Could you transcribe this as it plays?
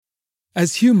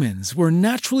As humans, we're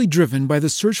naturally driven by the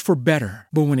search for better.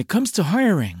 But when it comes to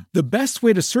hiring, the best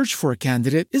way to search for a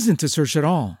candidate isn't to search at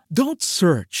all. Don't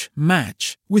search,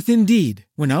 match with Indeed.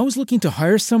 When I was looking to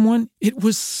hire someone, it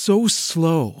was so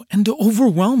slow and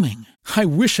overwhelming. I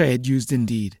wish I had used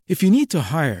Indeed. If you need to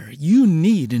hire, you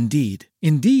need Indeed.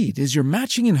 Indeed is your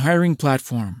matching and hiring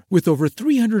platform with over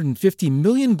 350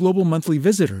 million global monthly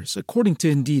visitors, according to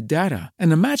Indeed data,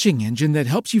 and a matching engine that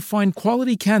helps you find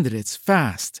quality candidates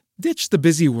fast. Ditch the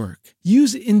busy work.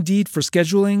 Use Indeed for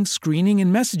scheduling, screening,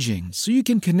 and messaging so you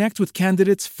can connect with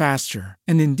candidates faster.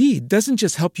 And Indeed doesn't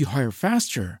just help you hire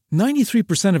faster.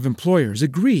 93% of employers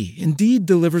agree Indeed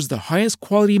delivers the highest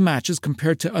quality matches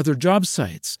compared to other job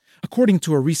sites, according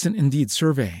to a recent Indeed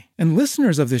survey. And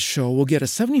listeners of this show will get a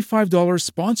 $75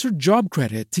 sponsored job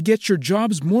credit to get your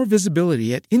jobs more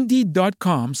visibility at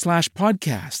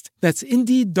Indeed.com/podcast. That's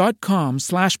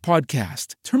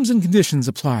Indeed.com/podcast. Terms and conditions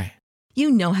apply. You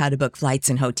know how to book flights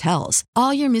and hotels.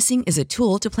 All you're missing is a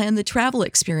tool to plan the travel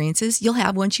experiences you'll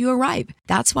have once you arrive.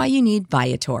 That's why you need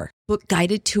Viator. Book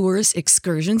guided tours,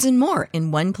 excursions, and more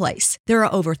in one place. There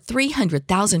are over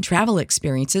 300,000 travel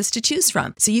experiences to choose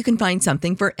from, so you can find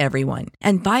something for everyone.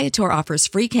 And Viator offers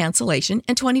free cancellation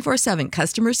and 24/7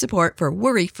 customer support for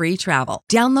worry-free travel.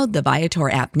 Download the Viator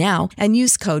app now and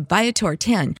use code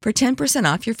Viator10 for 10%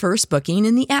 off your first booking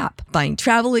in the app. Find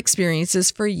travel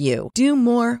experiences for you. Do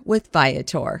more with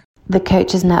Viator. The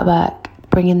Coaches Network,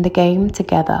 bringing the game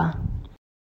together.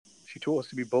 She taught us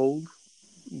to be bold,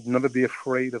 never be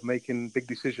afraid of making big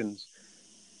decisions.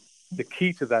 The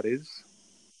key to that is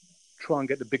try and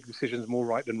get the big decisions more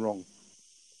right than wrong.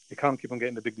 You can't keep on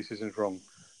getting the big decisions wrong.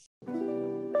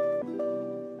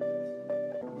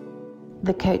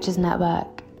 The Coaches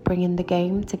Network, bringing the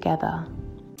game together.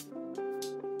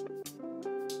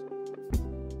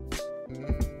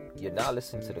 You're now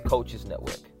listening to the Coaches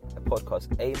Network, a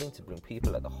podcast aiming to bring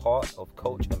people at the heart of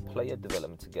coach and player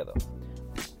development together.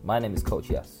 My name is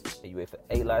Coach Yas, a UEFA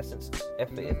A licensed,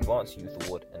 FA Advanced Youth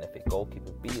Award and FA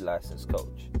Goalkeeper B licensed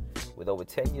coach. With over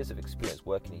 10 years of experience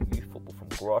working in youth football from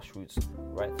grassroots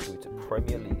right through to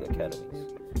Premier League academies.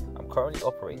 I'm currently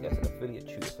operating as an affiliate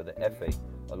tutor for the FA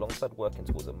alongside working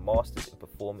towards a Masters in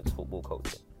Performance Football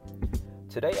Coaching.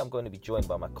 Today I'm going to be joined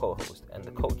by my co-host and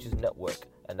the Coaches Network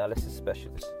analysis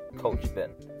specialist, Coach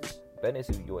Ben. Ben is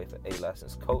a UEFA A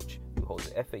licensed coach who holds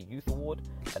an FA Youth Award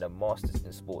and a Masters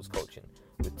in Sports Coaching,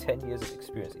 with 10 years of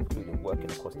experience including working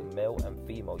across the male and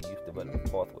female youth development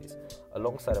pathways,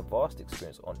 alongside a vast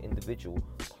experience on individual,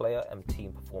 player and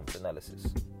team performance analysis.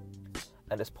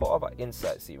 And as part of our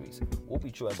Insight series, we'll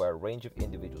be joined by a range of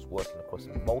individuals working across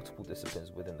multiple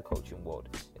disciplines within the coaching world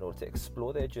in order to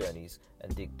explore their journeys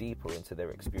and dig deeper into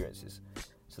their experiences,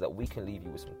 so that we can leave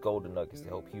you with some golden nuggets to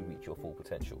help you reach your full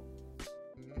potential.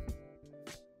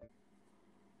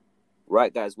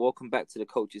 Right, guys, welcome back to the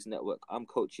Coaches Network. I'm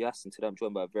Coach Yas, and today I'm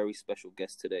joined by a very special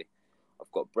guest today.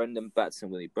 I've got Brendon Batson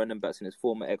with me. Brendon Batson is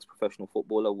former ex-professional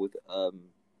footballer with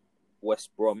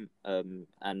West Brom and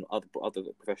other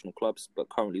professional clubs, but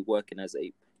currently working as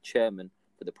a chairman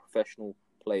for the Professional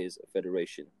Players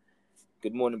Federation.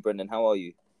 Good morning, Brendon. How are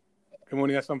you? Good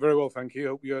morning, yes, I'm very well, thank you.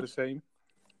 Hope you're the same.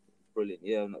 Brilliant.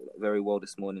 Yeah, I'm very well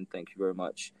this morning. Thank you very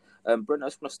much. Brendon, I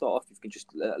just want to start off, if you can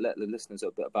just let the listeners know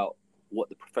a bit about what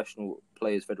the Professional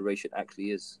Players Federation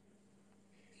actually is.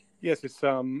 Yes, it's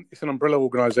an umbrella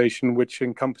organisation which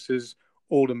encompasses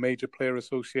all the major player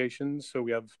associations. So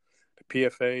we have the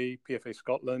PFA, PFA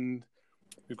Scotland,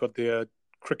 we've got the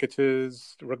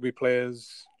cricketers, the rugby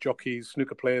players, jockeys,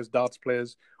 snooker players, darts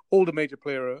players, all the major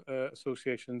player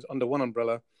associations under one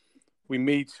umbrella. We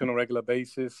meet on a regular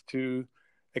basis to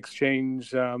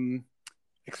exchange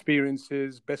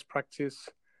experiences, best practice,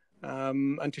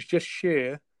 and to just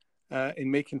share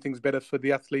in making things better for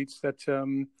the athletes that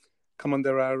come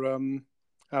under our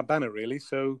banner, really.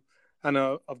 So, and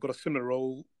I've got a similar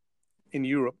role in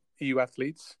Europe, EU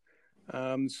athletes.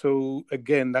 So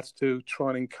again, that's to try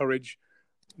and encourage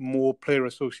more player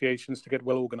associations to get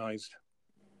well organised.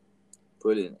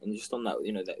 Brilliant. And just on that,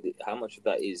 how much of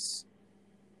that is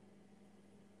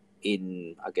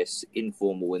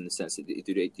informal in the sense that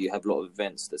do you have a lot of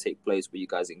events that take place where you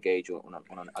guys engage on a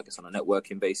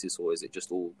networking basis, or is it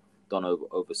just all done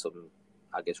over some,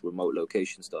 remote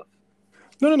location stuff?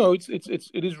 No. It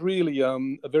is really a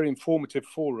very informative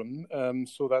forum.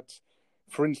 So that,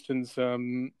 for instance,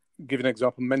 give an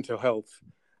example, mental health,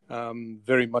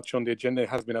 very much on the agenda. It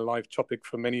has been a live topic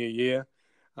for many a year.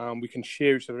 We can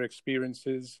share each other's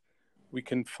experiences. We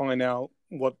can find out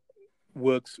what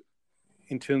works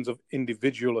in terms of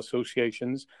individual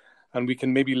associations, and we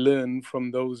can maybe learn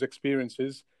from those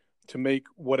experiences to make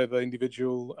whatever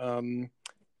individual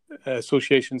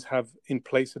associations have in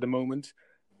place at the moment,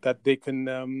 that they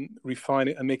can refine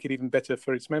it and make it even better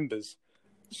for its members.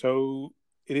 So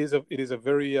it is a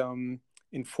very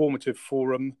informative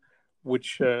forum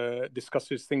which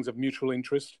discusses things of mutual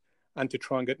interest and to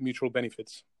try and get mutual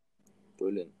benefits.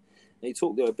 Brilliant. Now you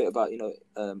talked there a bit about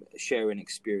sharing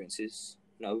experiences.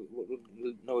 We'll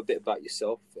know a bit about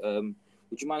yourself.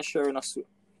 Would you mind sharing us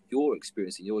your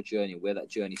experience and your journey, where that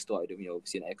journey started?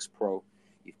 Obviously an ex-pro,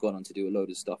 you've gone on to do a load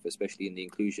of stuff, especially in the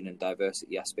inclusion and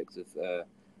diversity aspects of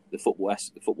the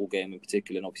football game in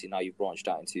particular, and obviously now you've branched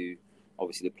out into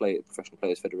obviously the Professional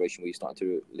Players Federation, where you started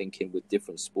to link in with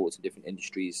different sports and different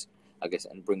industries, I guess,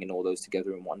 and bringing all those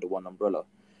together under one umbrella.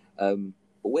 But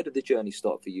where did the journey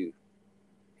start for you?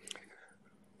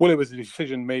 Well, it was a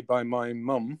decision made by my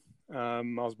mum. I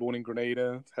was born in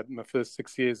Grenada, had my first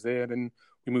 6 years there, then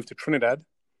we moved to Trinidad.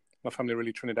 My family are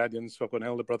really Trinidadians, so I've got an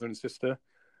elder brother and sister,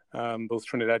 both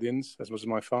Trinidadians, as was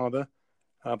my father.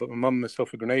 But my mum and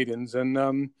myself are Grenadians.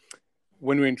 And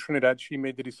when we were in Trinidad, she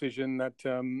made the decision that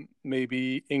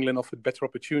maybe England offered better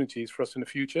opportunities for us in the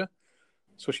future.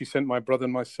 So she sent my brother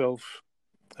and myself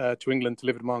to England to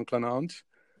live with my uncle and aunt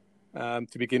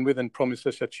to begin with, and promised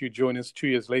us that she'd join us 2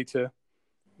 years later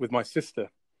with my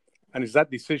sister. And it's that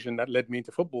decision that led me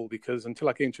into football, because until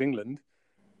I came to England,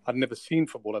 I'd never seen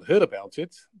football. I'd heard about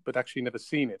it, but actually never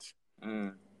seen it.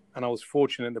 And I was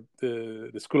fortunate.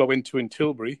 The school I went to in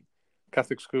Tilbury,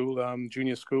 Catholic school,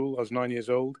 junior school, I was 9 years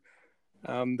old.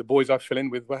 The boys I fell in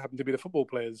with happened to be the football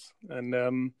players.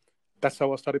 And that's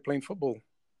how I started playing football.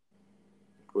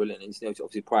 Brilliant. And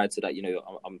obviously prior to that,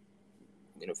 I'm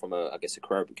from a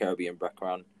Caribbean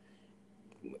background.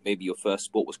 Maybe your first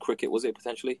sport was cricket, was it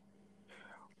potentially?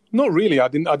 Not really. I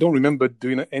don't remember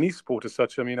doing any sport as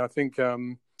such. I mean, I think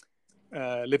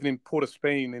living in Port of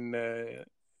Spain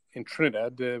in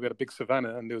Trinidad, we had a big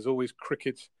savannah, and there was always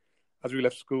cricket as we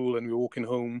left school and we were walking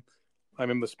home. I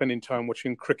remember spending time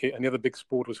watching cricket, and the other big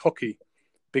sport was hockey.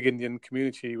 Big Indian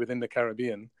community within the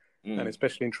Caribbean, and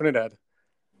especially in Trinidad.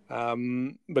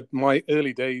 But my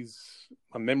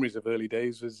memories of early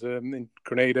days was in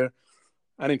Grenada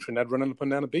and in Trinidad, running up and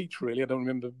down the beach, really. I don't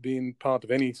remember being part of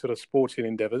any sort of sporting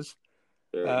endeavours,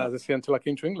 as I say, until I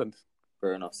came to England.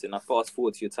 Fair enough. So now fast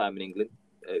forward to your time in England,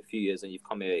 a few years, and you've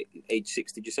come here at age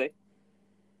 6, did you say?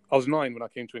 I was 9 when I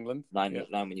came to England. Nine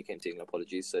when you came to England,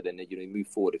 apologies. So then you moved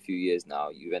forward a few years now.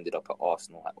 You ended up at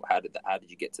Arsenal. How did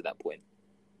you get to that point?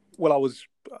 Well, I was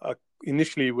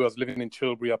initially living in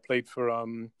Tilbury. I played for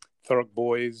Thurrock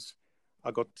Boys.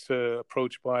 I got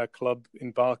approached by a club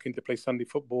in Barking to play Sunday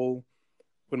football.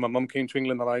 When my mum came to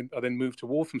England, I then moved to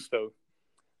Walthamstow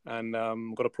and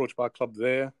got approached by a club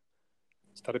there.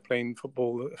 Started playing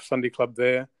football, Sunday club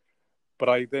there. But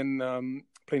I then,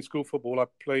 playing school football, I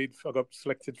got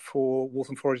selected for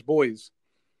Waltham Forest Boys.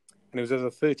 And it was as a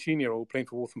 13-year-old playing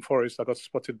for Waltham Forest, I got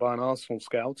spotted by an Arsenal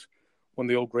scout, one of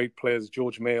the old great players,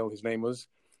 George Mail, his name was,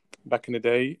 back in the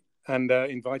day, and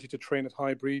invited to train at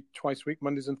Highbury twice a week,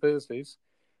 Mondays and Thursdays.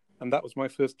 And that was my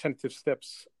first tentative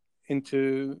steps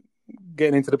into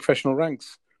getting into the professional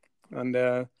ranks. And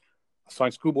I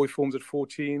signed schoolboy forms at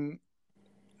 14,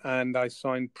 and I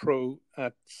signed pro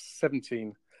at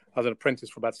 17. I was an apprentice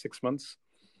for about 6 months.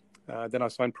 Then I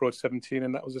signed pro at 17,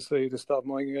 and that was the start of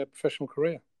my professional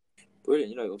career.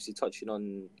 Brilliant. Obviously touching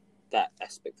on that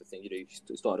aspect of things, you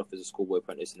started off as a schoolboy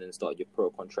apprentice and then started your pro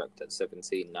contract at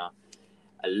 17. Now,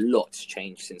 a lot's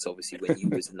changed since obviously when you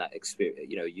was in that experience,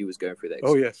 you was going through that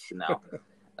experience. Oh, yes.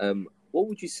 Now. What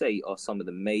would you say are some of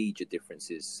the major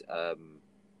differences?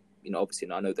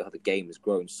 Obviously, I know that the game has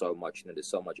grown so much, there's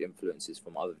so much influences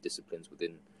from other disciplines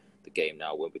within the game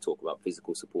now. When we talk about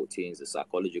physical support teams, the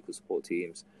psychological support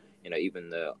teams, even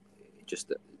the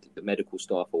medical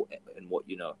staff and what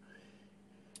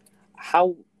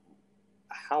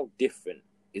How different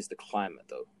is the climate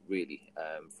though, really,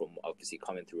 from obviously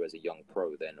coming through as a young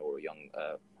pro then, or a young,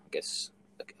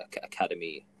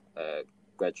 academy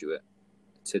graduate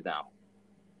to now?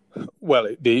 Well,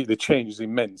 the change is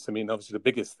immense. I mean, obviously the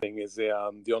biggest thing is the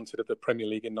onset of the Premier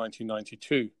League in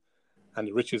 1992 and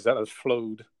the riches that have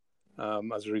flowed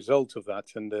as a result of that,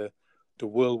 and the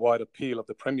worldwide appeal of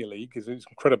the Premier League is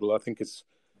incredible. I think it's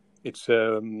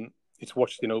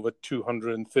watched in over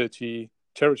 230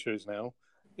 territories now.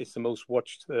 It's the most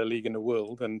watched league in the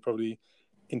world, and probably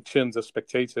in terms of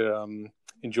spectator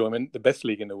enjoyment, the best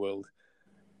league in the world.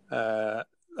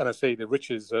 And I say the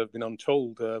riches have been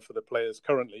untold for the players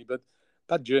currently, but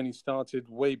that journey started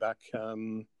way back,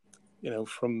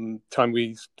 from time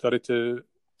we started to.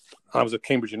 I was at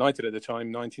Cambridge United at the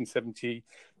time,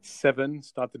 1977.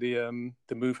 Started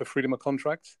the move for freedom of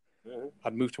contract. Mm-hmm.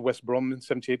 I'd moved to West Brom in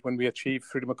 '78 when we achieved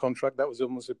freedom of contract. That was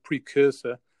almost a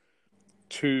precursor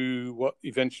to what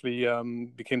eventually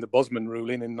became the Bosman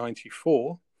ruling in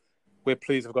 '94, where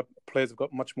players have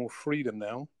got much more freedom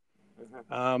now.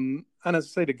 And as I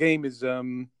say, the game is,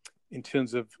 in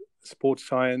terms of sports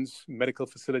science, medical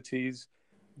facilities,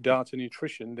 data,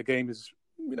 nutrition, the game is,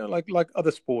 like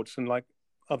other sports and like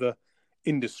other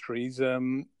industries,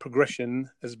 progression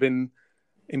has been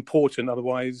important.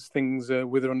 Otherwise, things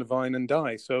wither on the vine and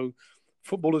die. So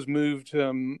football has moved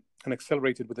and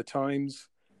accelerated with the times.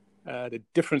 The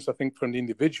difference, I think, from the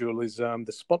individual is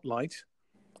the spotlight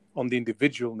on the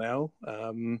individual now.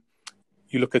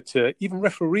 You look at even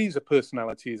referees are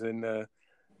personalities in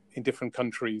different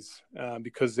countries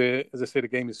because, as I say, the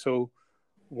game is so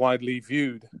widely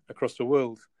viewed across the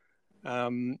world.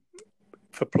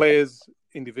 For players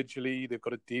individually, they've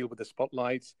got to deal with the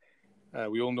spotlight.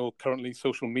 We all know currently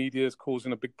social media is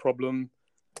causing a big problem,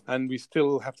 and we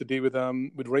still have to deal with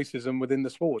racism within the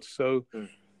sport. So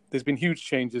there's been huge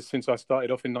changes since I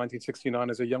started off in 1969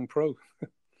 as a young pro.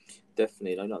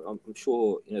 Definitely, I'm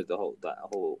sure that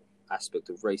whole aspect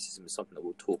of racism is something that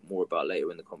we'll talk more about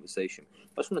later in the conversation.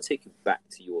 I just want to take you back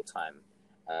to your time,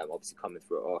 obviously coming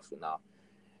through at Arsenal now.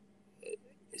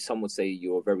 Some would say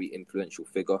you're a very influential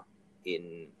figure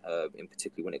in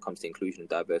particularly when it comes to inclusion and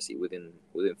diversity within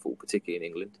football, particularly in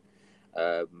England.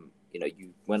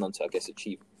 You went on to, I guess,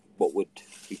 achieve what would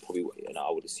be probably,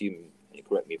 I would assume, and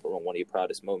correct me if I'm wrong, one of your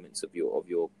proudest moments of your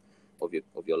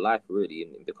life, really,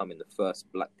 in becoming the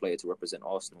first black player to represent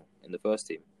Arsenal in the first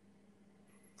team.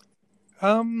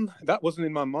 That wasn't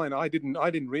in my mind. I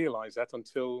didn't realise that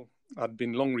until I'd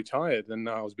been long retired, and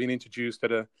I was being introduced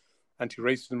at a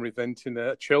anti-racism event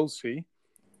in Chelsea,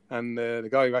 and the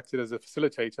guy who acted as a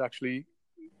facilitator actually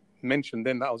mentioned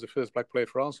then that I was the first black player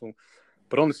for Arsenal.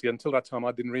 But honestly, until that time,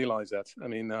 I didn't realise that. I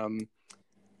mean,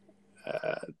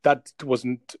 that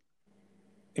wasn't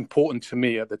important to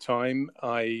me at the time.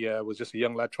 I was just a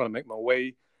young lad trying to make my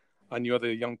way. I knew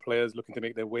other young players looking to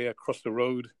make their way across the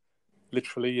road.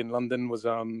 Literally in London was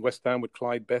West Ham with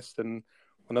Clyde Best and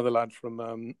another lad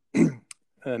from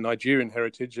Nigerian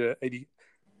heritage, Eddie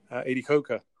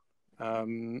Coker.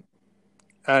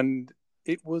 And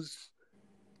it was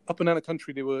up and down the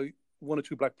country, there were one or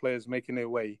two black players making their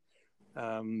way.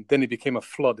 Then it became a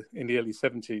flood in the early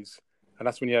 70s, and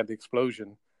that's when you had the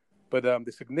explosion. But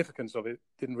the significance of it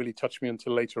didn't really touch me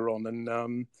until later on. And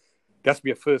there has to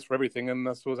be a first for everything. And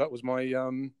I suppose that was my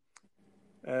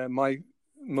my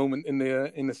moment in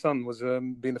the sun was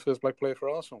being the first black player for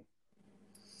Arsenal.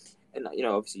 And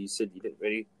obviously you said you didn't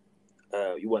really,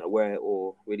 you weren't aware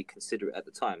or really consider it at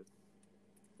the time.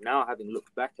 Now, having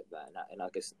looked back at that, and I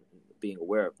guess being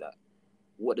aware of that,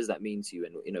 what does that mean to you?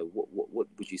 And what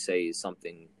would you say is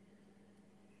something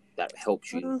that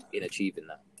helps you in achieving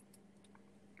that?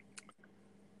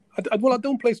 I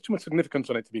don't place too much significance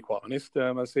on it, to be quite honest.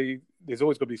 I say there's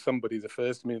always got to be somebody the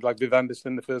first. I mean, like Viv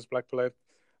Anderson, the first black player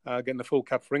getting the full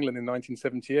cap for England in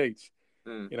 1978.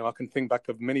 I can think back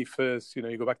of many firsts.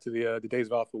 You go back to the days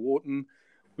of Arthur Wharton.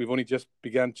 We've only just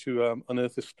begun to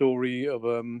unearth the story of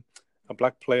a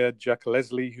black player, Jack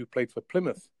Leslie, who played for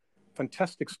Plymouth.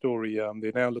 Fantastic story.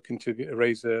 They're now looking to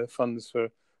raise funds for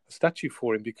a statue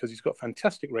for him because he's got a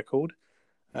fantastic record.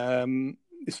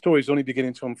 His story is only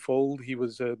beginning to unfold. He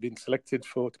was being selected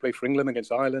to play for England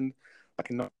against Ireland back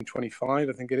in 1925,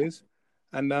 I think it is,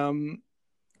 and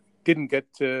didn't get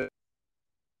the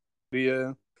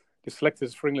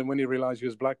selectors for England when he realised he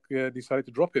was black. Decided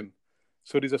to drop him.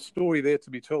 So there's a story there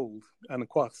to be told, and a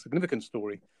quite significant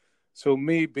story. So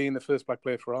me being the first black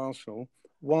player for Arsenal,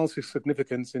 whilst its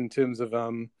significance in terms of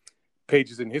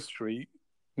pages in history,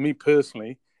 me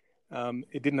personally,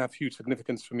 it didn't have huge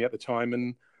significance for me at the time,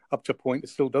 and up to a point, it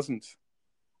still doesn't.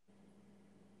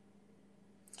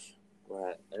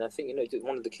 Right, and I think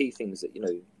one of the key things that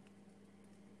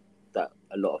that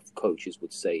a lot of coaches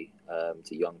would say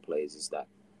to young players is that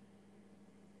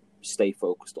stay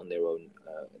focused on their own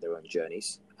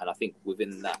journeys, and I think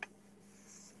within that,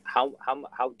 how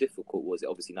difficult was it?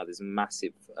 Obviously, now there's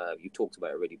massive. You talked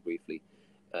about it already briefly,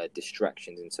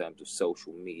 distractions in terms of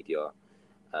social media.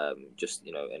 Just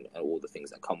and all the things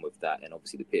that come with that, and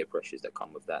obviously the peer pressures that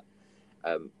come with that.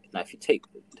 Now, if you take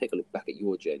a look back at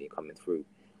your journey coming through,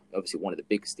 obviously one of the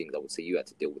biggest things I would say you had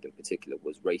to deal with in particular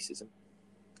was racism.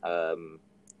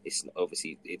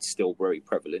 It's still very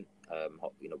prevalent.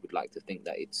 We'd like to think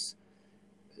that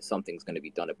something's going to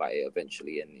be done about it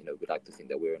eventually, and we'd like to think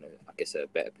that we're in a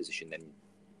better position than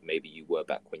maybe you were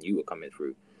back when you were coming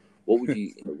through. What would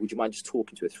you would you mind just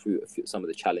talking to us through some of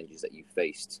the challenges that you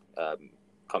faced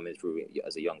coming through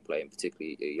as a young player, and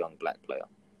particularly a young black player?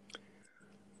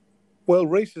 Well,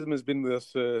 racism has been with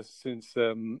us since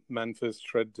man first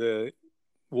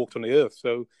walked on the earth.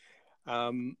 So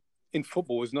In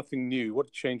football, was nothing new.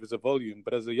 What changed was the volume.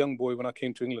 But as a young boy, when I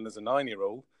came to England as a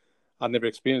 9-year-old, I'd never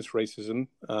experienced racism.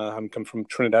 Having come from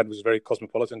Trinidad, was a very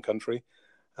cosmopolitan country.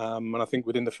 And I think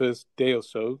within the first day or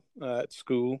so at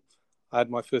school, I had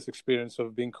my first experience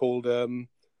of being called a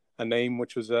name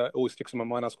which was always sticks in my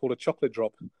mind. I was called a chocolate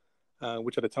drop,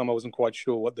 which at the time I wasn't quite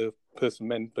sure what the person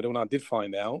meant. But when I did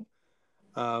find out,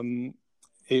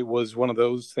 it was one of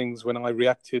those things when I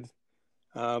reacted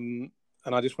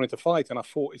and I just wanted to fight. And I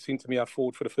fought. It seemed to me I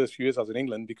fought for the first few years I was in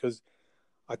England because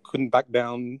I couldn't back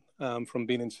down from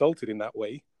being insulted in that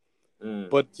way.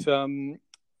 But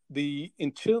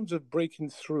in terms of breaking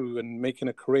through and making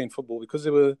a career in football, because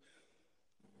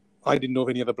I didn't know of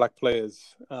any other black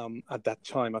players at that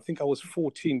time. I think I was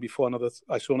 14 before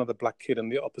I saw another black kid on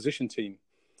the opposition team,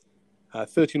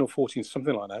 13 or 14,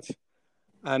 something like that.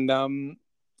 And I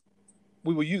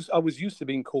was used to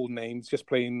being called names just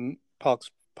playing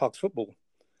Parks football.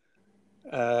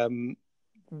 The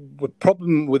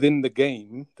problem within the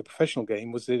game, the professional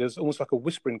game, was that there's almost like a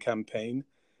whispering campaign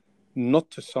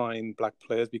not to sign black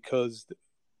players because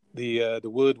the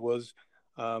word was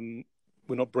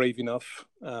we're not brave enough,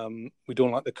 we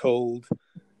don't like the cold,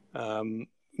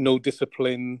 no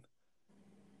discipline,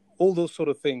 all those sort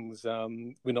of things.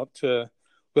 We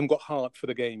haven't got heart for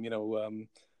the game,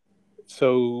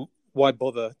 so why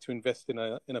bother to invest in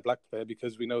a black player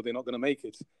because we know they're not going to make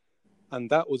it. And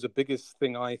that was the biggest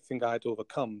thing I think I had to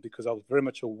overcome because I was very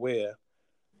much aware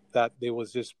that there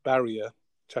was this barrier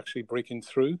to actually breaking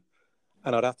through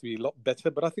and I'd have to be a lot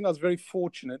better. But I think I was very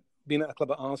fortunate being at a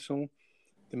club at Arsenal.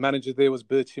 The manager there was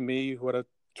Bertie Mee, who had a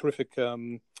terrific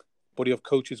body of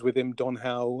coaches with him. Don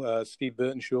Howe, Steve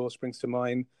Burtonshaw springs to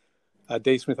mind,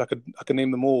 Dave Smith, I could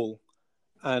name them all.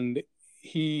 And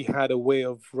he had a way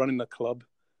of running the club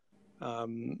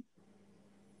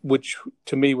which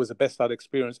to me was the best I'd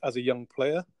experienced as a young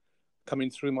player coming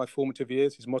through my formative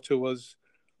years. His motto was,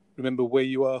 remember where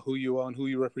you are, who you are, and who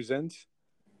you represent.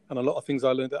 And a lot of things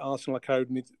I learned at Arsenal I carried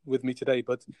with me today.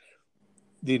 But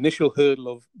the initial hurdle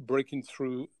of breaking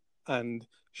through and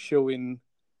showing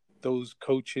those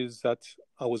coaches that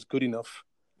I was good enough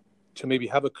to maybe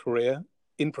have a career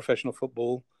in professional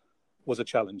football was a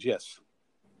challenge, yes.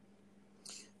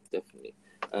 Definitely.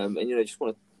 And, just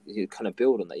want to kind of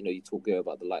build on that. You talk there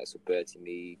about the likes of Bertie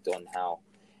Mee, Don Howe.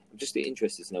 I'm just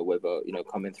interested to know whether,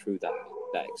 coming through that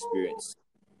experience,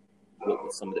 what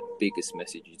were some of the biggest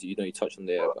messages? You touched on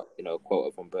there about, a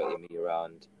quote from Bertie Mee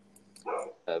around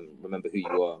remember who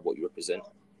you are and what you represent.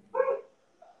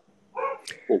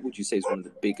 What would you say is one of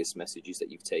the biggest messages that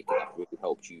you've taken that really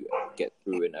helped you get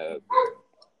through and,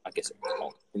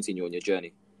 continue on your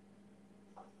journey?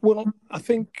 Well, I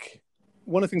think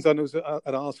one of the things I noticed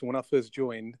at Arsenal when I first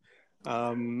joined,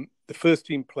 the first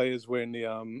team players were in the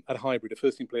at Highbury. The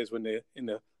first team players were in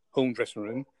the home dressing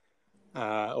room,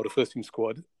 or the first team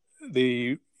squad.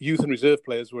 The youth and reserve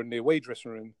players were in the away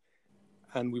dressing room,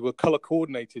 and we were colour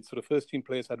coordinated. So the first team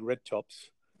players had red tops,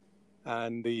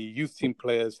 and the youth team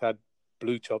players had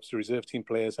blue tops. The reserve team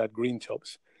players had green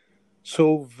tops.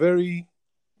 So very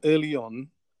early on,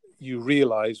 you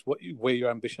realise where your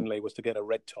ambition lay was to get a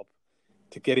red top,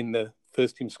 to get in the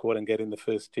first team squad and get in the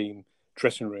first team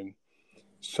dressing room.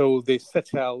 So they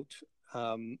set out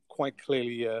quite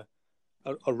clearly a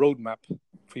roadmap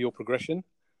for your progression.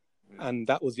 And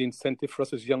that was the incentive for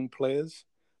us as young players.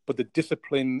 But the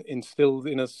discipline instilled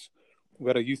in us, we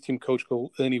had a youth team coach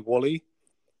called Ernie Wally,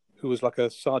 who was like a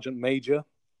sergeant major,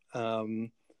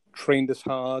 trained us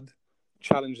hard,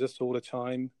 challenged us all the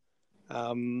time.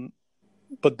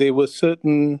 But there were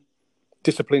certain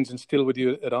disciplines instilled with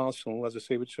you at Arsenal, as I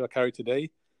say, which I carry today.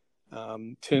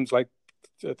 Terms like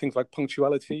things like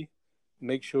punctuality,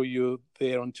 make sure you're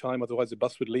there on time, otherwise the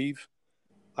bus would leave.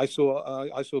 I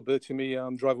saw Bertie Mee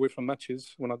drive away from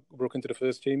matches when I broke into the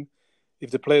first team.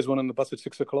 If the players weren't on the bus at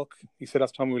 6 o'clock, he said,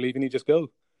 that's time we were leaving, he'd just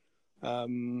go.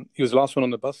 He was the last one on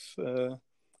the bus.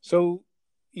 So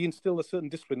he instilled a certain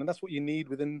discipline, and that's what you need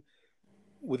within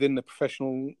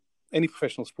the any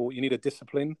professional sport. You need a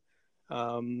discipline,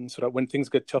 so that when things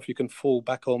get tough, you can fall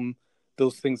back on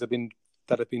those things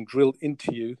that have been drilled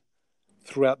into you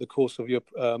throughout the course of your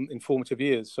informative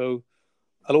years. So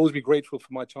I'll always be grateful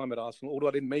for my time at Arsenal. Although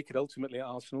I didn't make it ultimately at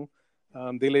Arsenal,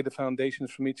 they laid the foundations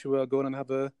for me to go on and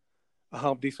have a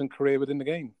half-decent career within the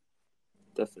game.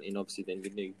 Definitely, and obviously then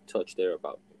when you touched there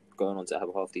about going on to have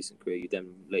a half-decent career, you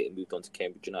then later moved on to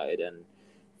Cambridge United and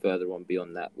further on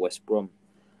beyond that, West Brom.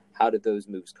 How did those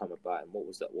moves come about, and what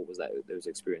was those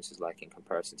experiences like in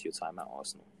comparison to your time at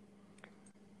Arsenal?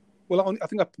 Well, I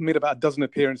think I made about a dozen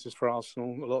appearances for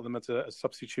Arsenal, a lot of them as a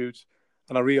substitute,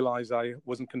 and I realised I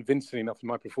wasn't convincing enough in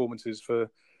my performances for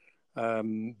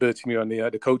Bertie and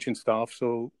the coaching staff.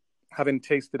 So having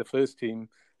tasted the first team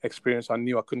experience, I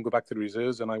knew I couldn't go back to the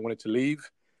reserves, and I wanted to leave.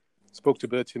 Spoke to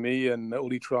Bertie and all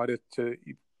he tried to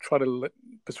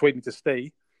persuade me to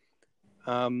stay.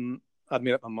 I'd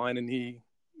made up my mind, and he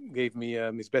gave me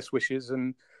his best wishes.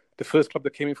 And the first club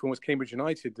that came in from was Cambridge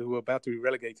United, who were about to be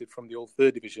relegated from the old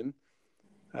third division,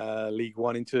 League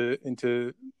One, into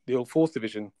the old fourth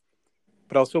division.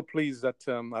 But I was so pleased that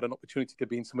I had an opportunity to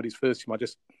be in somebody's first team. I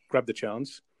just grabbed the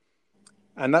chance.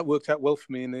 And that worked out well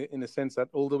for me in the sense that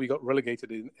although we got relegated at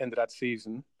the end of that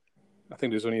season, I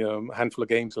think there was only a handful of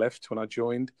games left when I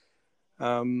joined.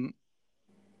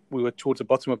 We were towards the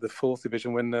bottom of the fourth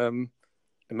division when the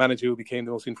manager who became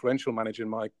the most influential manager in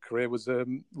my career was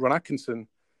Ron Atkinson,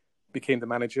 became the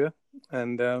manager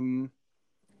and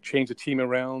changed the team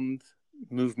around,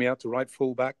 moved me out to right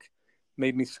fullback,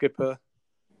 made me skipper.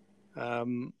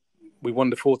 We won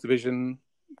the fourth division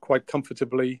quite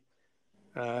comfortably.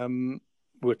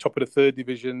 We were top of the third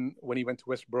division when he went to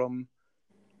West Brom,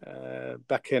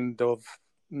 back end of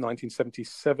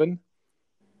 1977.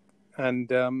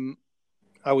 And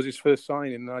I was his first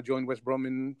signing, and I joined West Brom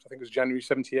in, I think it was January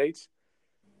 78.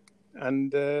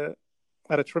 And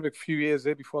had a terrific few years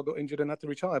there before I got injured and had to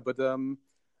retire. But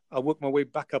I worked my way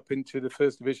back up into the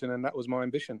first division, and that was my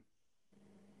ambition.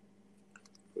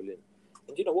 Brilliant.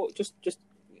 And you know what? Just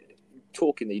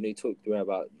talking that you talked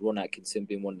about Ron Atkinson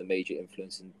being one of the major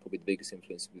influences and probably the biggest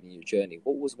influence within your journey.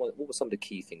 What were some of the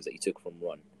key things that you took from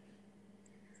Ron?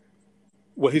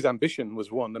 Well, his ambition was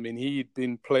one. I mean, he'd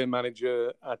been player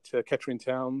manager at Kettering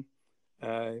Town,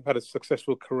 had a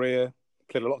successful career,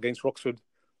 played a lot against Oxford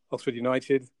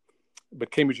United,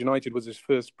 but Cambridge United was his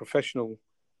first professional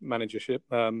manager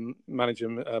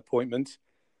appointment.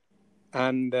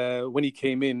 And when he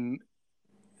came in,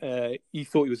 he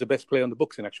thought he was the best player on the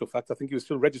books. In actual fact, I think he was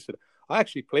still registered. I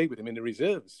actually played with him in the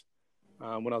reserves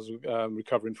when I was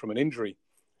recovering from an injury,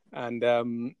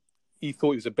 and he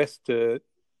thought he was the best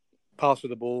passer of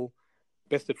the ball,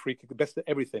 best at free kick, best at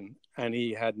everything, and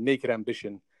he had naked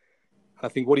ambition. I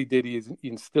think what he did is he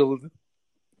instilled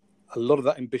a lot of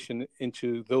that ambition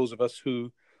into those of us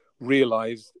who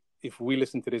realised if we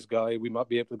listen to this guy, we might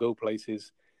be able to go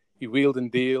places. He wheeled and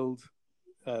dealed,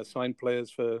 signed players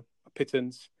for a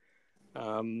pittance,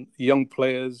 young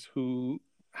players who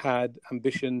had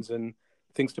ambitions and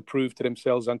things to prove to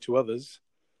themselves and to others.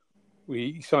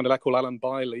 He signed a lad called Alan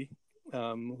Biley,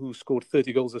 who scored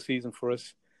 30 goals a season for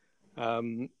us.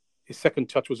 His second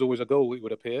touch was always a goal, it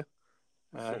would appear.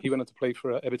 He went on to play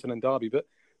for Everton and Derby. But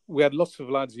we had lots of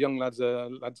lads, young lads,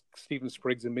 Stephen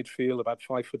Spriggs in midfield, about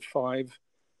 5'5",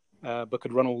 but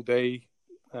could run all day,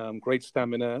 great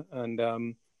stamina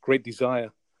and great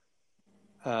desire.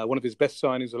 One of his best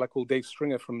signings was a lad called Dave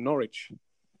Stringer from Norwich,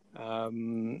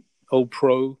 old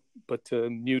pro, but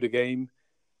knew the game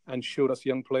and showed us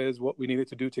young players what we needed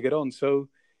to do to get on. So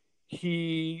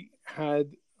he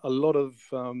had a lot of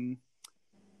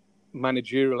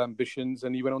managerial ambitions,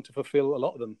 and he went on to fulfill a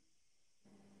lot of them.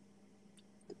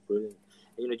 Brilliant.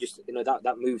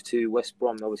 That move to West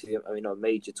Brom, obviously, a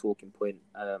major talking point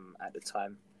at the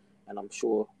time, and I'm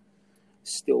sure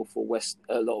still for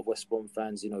a lot of West Brom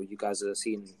fans, you guys are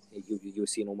seen, you were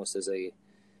seen almost as an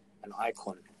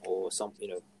icon or something,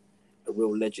 a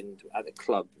real legend at the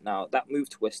club. Now that move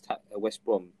to West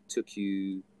Brom took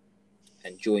you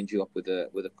and joined you up with a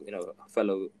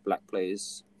fellow black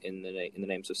players in the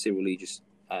names of Cyril Legis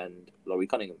and Laurie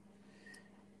Cunningham.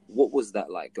 What was that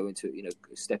like, going to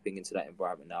stepping into that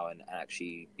environment now and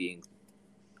actually being,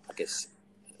 I guess,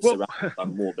 surrounded by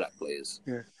more black players?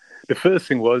 Yeah. The first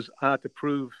thing was I had to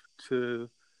prove to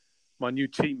my new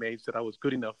teammates that I was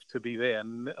good enough to be there.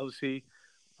 And obviously,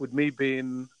 with me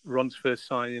being Ron's first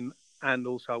signing and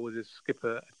also I was his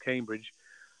skipper at Cambridge,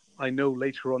 I know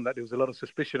later on that there was a lot of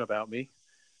suspicion about me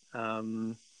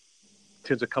in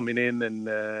terms of coming in and,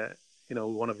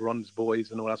 one of Ron's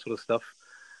boys and all that sort of stuff.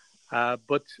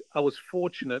 But I was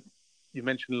fortunate. You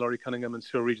mentioned Laurie Cunningham and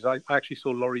Cyril Regis. I actually saw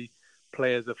Laurie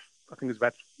play I think it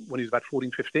was when he was about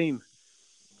 14, 15.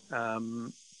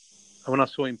 And when I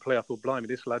saw him play, I thought, blimey,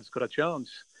 this lad's got a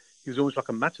chance. He was almost like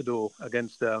a matador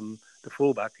against the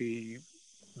fullback. He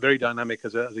very dynamic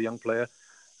as a young player,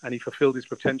 and he fulfilled his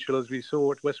potential as we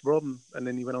saw at West Brom, and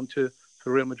then he went on to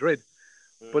Real Madrid.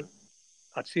 But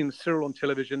I'd seen Cyril on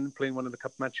television playing one of the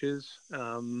cup matches,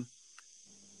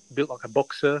 built like a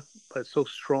boxer, but so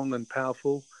strong and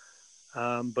powerful,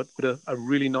 but with a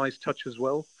really nice touch as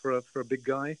well for a big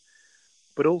guy.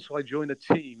 But also I joined a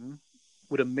team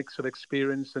with a mix of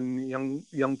experience and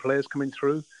young players coming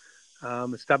through,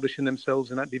 establishing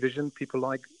themselves in that division. People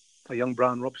like a young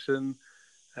Brian Robson,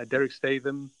 Derek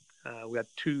Statham, We had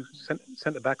two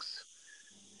centre backs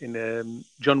in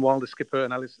John Wilder, skipper,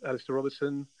 and Alistair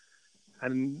Robertson,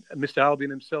 and Mr.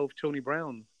 Albion himself, Tony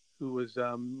Brown, who was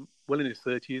well in his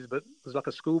 30s, but was like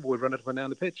a schoolboy running up and down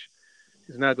the pitch.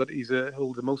 He's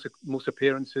holds the most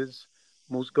appearances,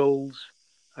 most goals,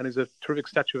 and is a terrific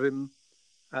statue of him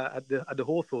at the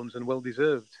Hawthorns, and well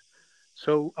deserved.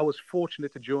 So I was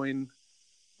fortunate to join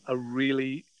a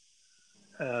really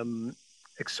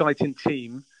exciting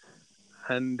team,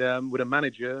 and with a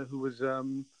manager who was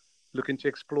looking to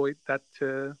exploit that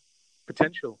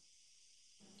potential.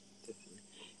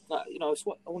 Now,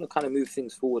 I want to kind of move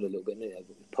things forward a little bit.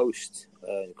 Post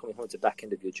coming home to the back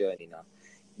end of your journey now,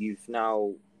 you've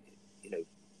now,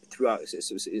 throughout,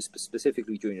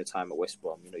 specifically during your time at West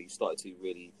Brom, you started to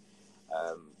really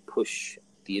push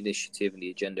the initiative and the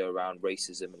agenda around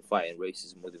racism and fighting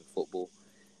racism within football.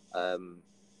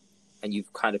 And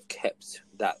you've kind of kept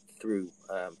that through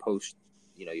post,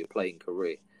 your playing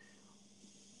career.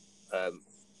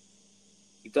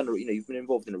 You've done, you've been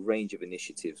involved in a range of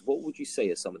initiatives. What would you say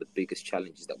are some of the biggest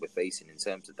challenges that we're facing in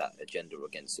terms of that agenda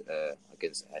against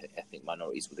ethnic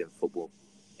minorities within football,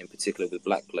 in particular with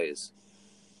black players?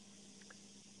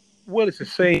 Well, it's the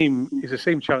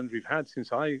same challenge we've had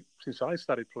since I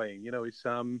started playing. It's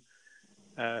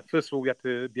first of all, we have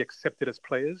to be accepted as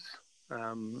players.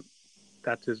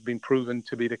 That has been proven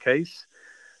to be the case.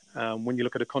 When you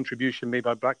look at the contribution made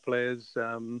by black players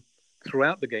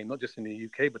throughout the game, not just in the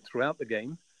UK, but throughout the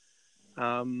game,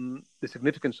 the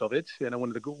significance of it.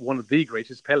 One of the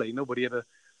greatest, Pele. Nobody ever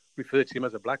referred to him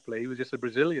as a black player. He was just a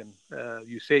Brazilian.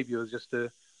 Eusebio was just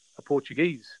a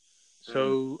Portuguese.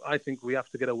 So I think we have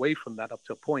to get away from that up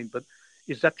to a point. But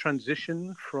is that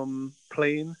transition from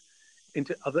playing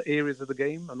into other areas of the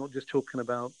game? I'm not just talking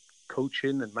about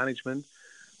coaching and management,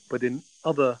 but in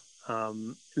other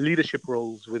leadership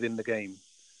roles within the game.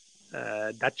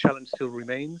 That challenge still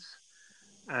remains.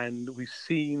 And we've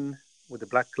seen with the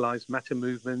Black Lives Matter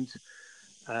movement,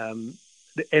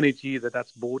 the energy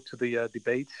that's brought to the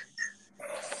debate.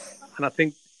 And I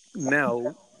think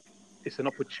now it's an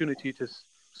opportunity to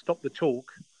stop the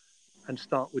talk and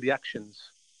start with the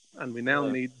actions. And we now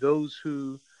need those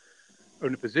who are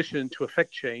in a position to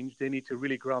affect change. They need to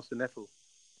really grasp the nettle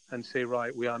and say,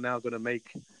 right, we are now going to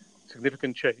make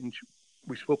significant change.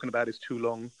 We've spoken about this too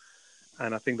long.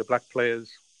 And I think the black players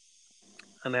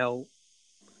are now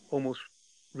almost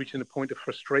reaching the point of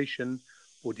frustration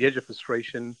or the edge of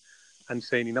frustration and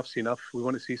saying enough's enough. We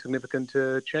want to see significant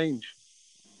change.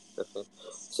 Definitely.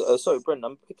 So, sorry,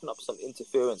 Brendon, I'm picking up some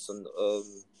interference on.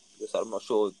 I'm not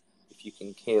sure if you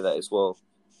can hear that as well.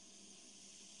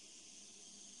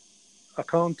 I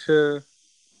can't. I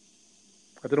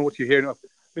don't know what you're hearing.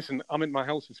 Listen, I'm in my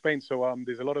house in Spain, so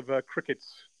there's a lot of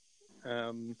crickets.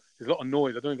 There's a lot of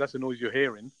noise. I don't know if that's the noise you're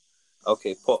hearing.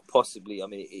 Okay, possibly. I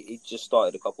mean, it just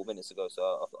started a couple of minutes ago, so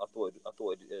I thought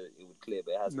it would clear,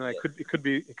 but it hasn't. No, yet. it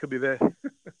could be there.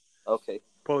 Okay,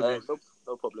 apologies.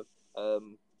 No problem.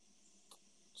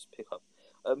 Just pick up.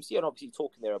 And obviously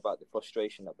talking there about the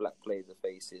frustration that black players are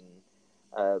facing,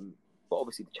 but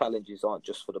obviously the challenges aren't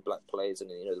just for the black players, and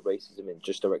the racism isn't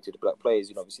just directed to black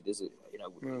players. Obviously there's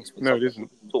it isn't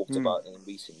talked about in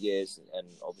recent years, and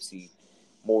obviously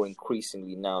more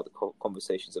increasingly now the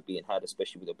conversations are being had,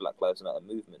 especially with the Black Lives Matter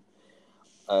movement.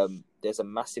 There's a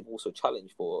massive also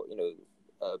challenge for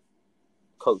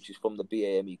coaches from the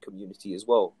BAME community as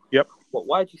well. Yep.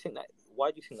 Why do you think that? Why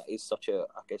do you think that is such a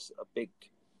big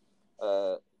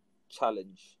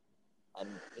challenge? And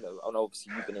and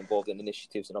obviously you've been involved in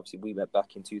initiatives, and obviously we met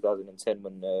back in 2010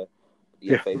 when the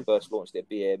FA first launched their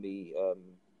BAME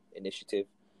initiative.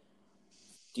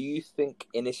 Do you think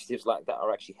initiatives like that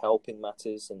are actually helping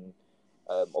matters? And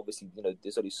obviously,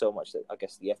 there's only so much that I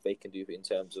guess the FA can do in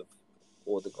terms of,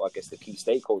 or the key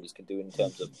stakeholders can do in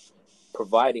terms of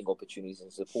providing opportunities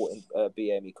and supporting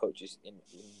BAME coaches in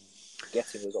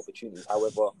getting those opportunities.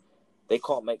 However, they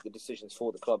can't make the decisions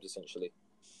for the clubs, essentially.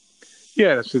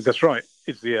 Yeah, that's right.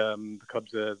 It's the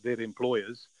clubs, they're the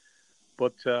employers.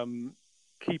 But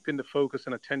keeping the focus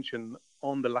and attention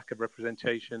on the lack of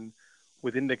representation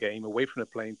within the game, away from the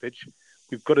playing pitch,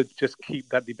 we've got to just keep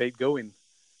that debate going.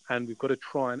 And we've got to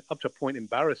try and, up to a point,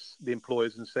 embarrass the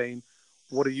employers and saying,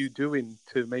 what are you doing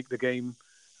to make the game,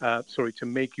 to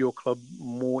make your club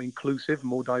more inclusive,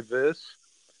 more diverse?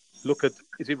 Look at,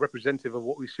 is it representative of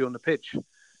what we see on the pitch?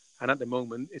 And at the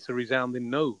moment, it's a resounding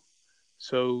no.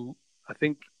 So I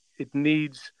think it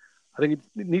needs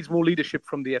more leadership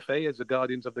from the FA as the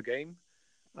guardians of the game.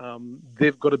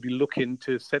 They've got to be looking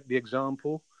to set the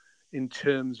example in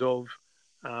terms of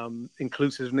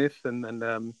inclusiveness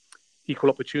and equal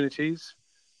opportunities.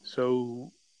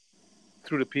 So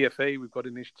through the PFA, we've got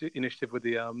an initiative with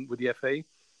the FA,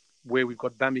 where we've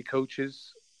got BAMI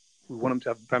coaches. We want them to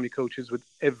have BAMI coaches with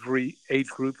every age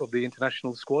group of the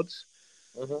international squads.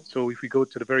 Mm-hmm. So if we go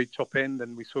to the very top end,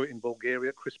 and we saw it in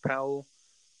Bulgaria, Chris Powell,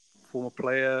 former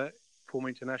player, former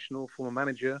international, former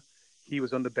manager, he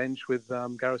was on the bench with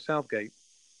Gareth Southgate.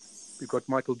 We've got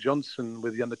Michael Johnson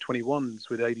with the under-21s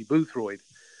with A.D. Boothroyd.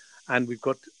 And we've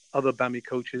got other BAMI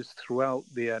coaches throughout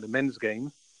the men's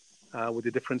game with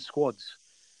the different squads.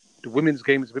 The women's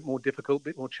game is a bit more difficult, a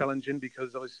bit more challenging,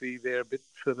 because obviously they're a bit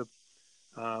further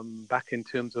back in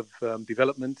terms of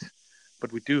development.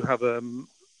 But we do have a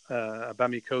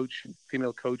BAMI coach,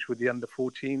 female coach with the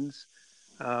under-14s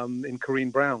in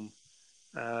Corinne Brown.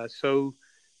 So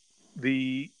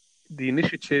the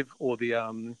initiative, or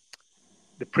the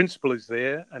principle is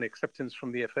there, and acceptance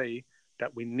from the FA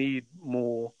that we need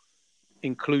more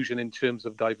inclusion in terms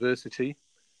of diversity,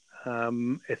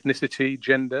 ethnicity,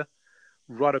 gender,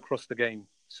 right across the game.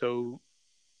 So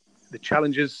the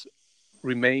challenges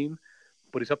remain,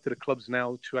 but it's up to the clubs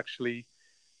now to actually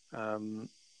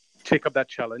take up that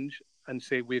challenge and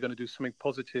say we're going to do something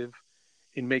positive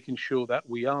in making sure that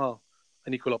we are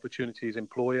an equal opportunities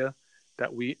employer,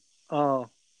 that we are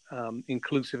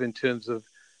inclusive in terms of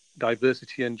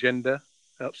diversity and gender,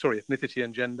 ethnicity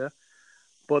and gender.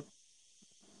 But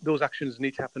those actions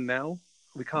need to happen now.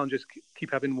 We can't just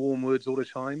keep having warm words all the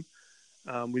time.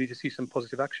 We need to see some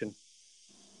positive action.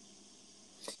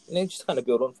 And then just kind of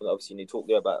build on from that. Obviously, you talk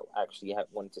there about actually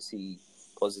wanting to see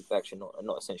positive action,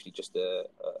 not essentially just a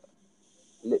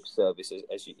lip service,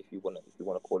 if you want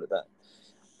to call it that.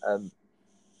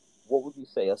 What would you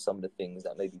say are some of the things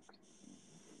that maybe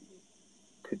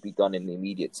could be done in the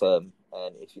immediate term?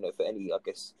 And if for any, I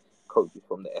guess, coaches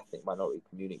from the ethnic minority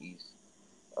communities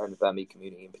and the BAMI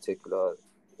community in particular,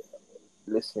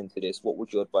 listening to this, what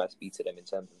would your advice be to them in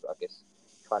terms of, I guess,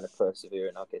 trying to persevere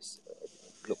and, I guess,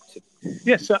 look to...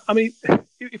 Yes, I mean,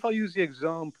 if I use the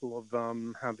example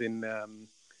of having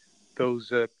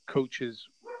those coaches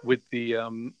with the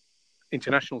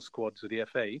international squads of the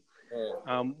FA,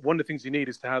 one of the things you need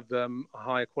is to have a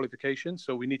higher qualification.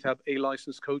 So we need to have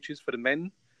A-licensed coaches for the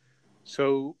men.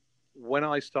 So when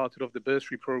I started off the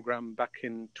bursary program back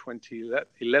in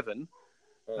 2011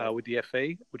 with the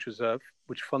FA,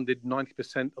 which funded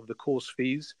 90% of the course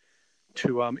fees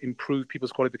to improve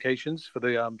people's qualifications for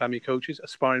the BAMI coaches,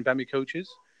 aspiring BAMI coaches.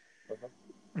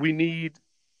 We need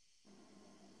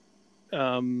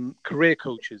career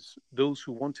coaches, those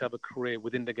who want to have a career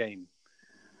within the game,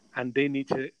 and they need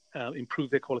to improve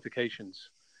their qualifications.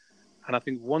 And I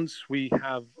think once we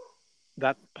have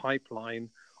that pipeline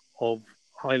of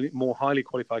more highly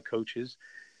qualified coaches,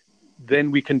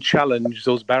 then we can challenge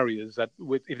those barriers that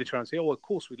if they try and say, oh, of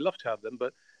course, we'd love to have them,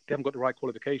 but they haven't got the right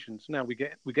qualifications. Now we're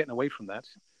getting away from that,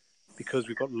 because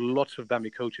we've got lots of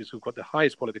BAMI coaches who've got the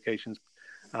highest qualifications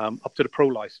up to the pro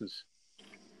license.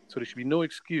 So there should be no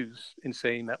excuse in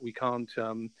saying that we can't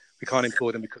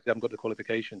employ them because they haven't got the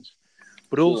qualifications.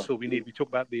 But also we talk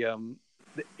about the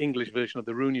English version of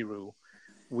the Rooney Rule.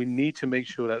 We need to make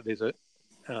sure that there's a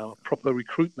proper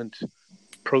recruitment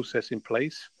process in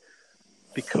place,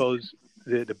 because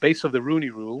the base of the Rooney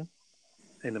Rule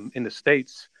in the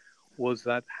States was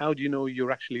that how do you know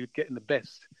you're actually getting the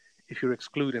best if you're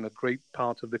excluding a great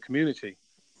part of the community?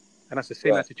 And that's the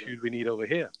same attitude we need over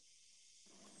here.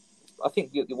 I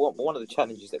think one of the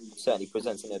challenges that certainly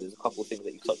presents in there, there's a couple of things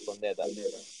that you touched on there that I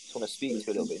just want to speak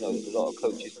to a little bit. There's a lot of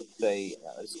coaches would say,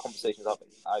 there's conversations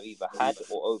I've either had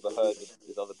or overheard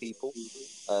with other people.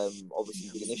 Obviously,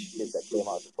 the initiative that came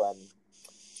out to try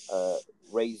and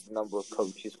raise the number of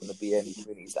coaches from the BME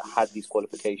communities that had these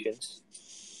qualifications,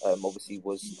 obviously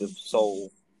was the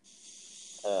sole,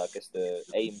 I guess, the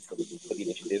aim for the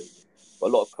initiative. But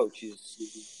a lot of coaches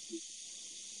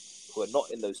who are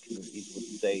not in those communities would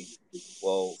say,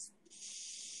 well,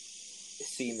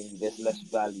 seemingly there's less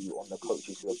value on the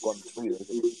coaches who have gone through those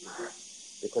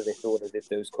initiatives, because they feel as if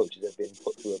those coaches have been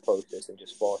put through a process and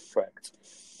just fast-tracked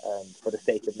for the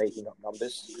sake of making up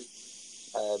numbers.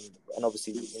 And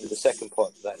obviously, the second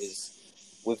part of that is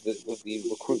with the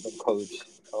recruitment code,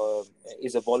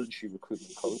 is a voluntary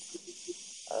recruitment code,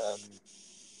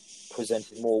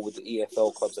 presented more with the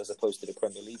EFL clubs as opposed to the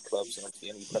Premier League clubs, and obviously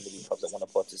any Premier League clubs that want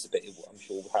to participate, I'm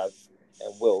sure will have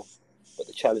and will. But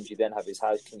the challenge you then have is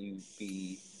how can you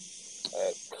be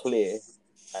clear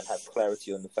and have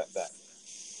clarity on the fact that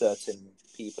certain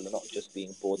people are not just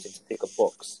being brought in to tick a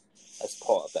box as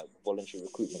part of that voluntary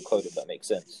recruitment code, if that makes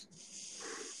sense.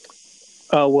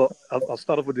 Well, I'll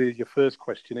start off with your first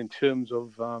question in terms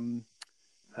of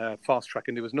fast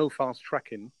tracking. There was no fast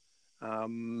tracking.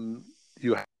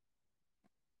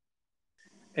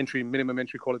 minimum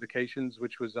entry qualifications,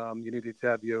 which was you needed to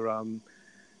have your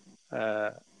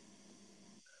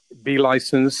B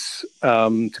license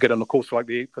to get on a course like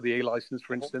for the A license,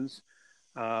 for instance.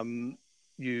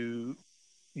 You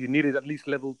needed at least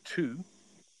level 2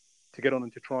 to get on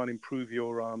and to try and improve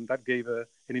your. That gave an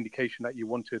indication that you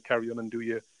want to carry on and do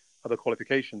your other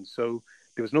qualifications. So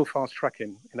there was no fast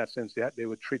tracking in that sense. They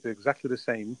were treated exactly the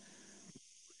same.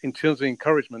 In terms of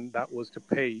encouragement, that was to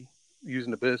pay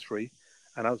using the bursary,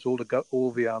 and that was all the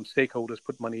stakeholders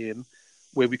put money in,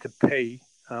 where we could pay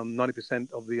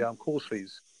 90% of the course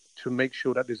fees to make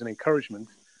sure that there's an encouragement,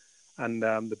 and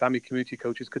the BAMI community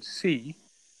coaches could see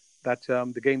that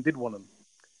the game did want them.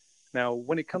 Now,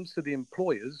 when it comes to the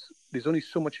employers, there's only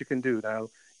so much you can do. Now,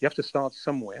 you have to start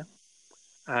somewhere,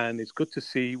 and it's good to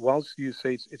see, whilst you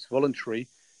say it's voluntary,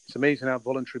 it's amazing how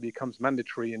voluntary becomes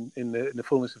mandatory in the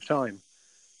fullness of time.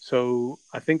 So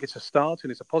I think it's a start,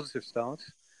 and it's a positive start.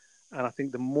 And I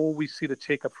think the more we see the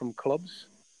take-up from clubs,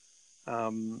 I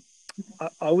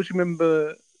always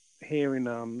remember hearing,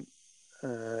 I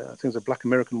think it was a Black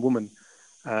American woman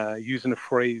using a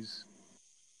phrase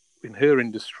in her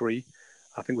industry,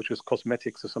 I think which was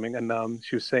cosmetics or something, and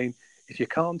she was saying, if you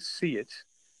can't see it,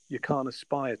 you can't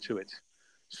aspire to it.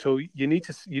 So you need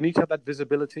to have that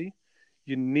visibility.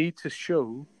 You need to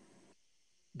show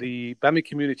the BAMI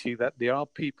community that there are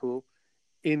people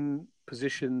in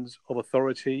positions of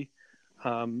authority,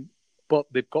 but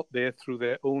they've got there through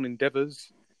their own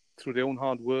endeavors, through their own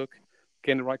hard work,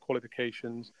 getting the right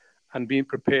qualifications, and being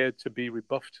prepared to be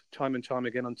rebuffed time and time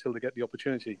again until they get the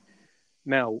opportunity.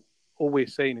 Now, all we're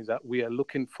saying is that we are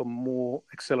looking for more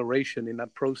acceleration in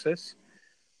that process,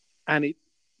 and it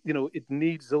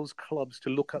needs those clubs to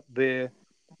look at their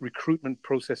recruitment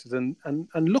processes and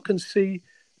look and see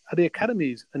at the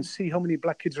academies and see how many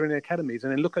black kids are in the academies,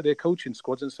 and then look at their coaching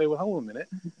squads and say, well, hold on a minute,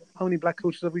 how many black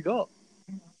coaches have we got?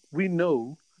 We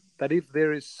know that if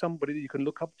there is somebody that you can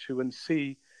look up to and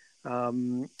see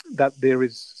that there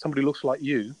is somebody who looks like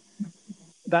you,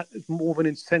 that is more of an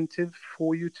incentive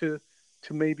for you to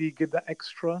maybe give that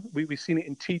extra. We've seen it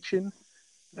in teaching,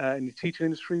 in the teaching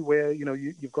industry, where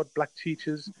you've got black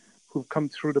teachers who've come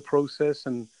through the process,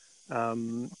 and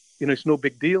it's no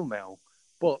big deal now.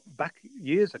 But back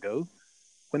years ago,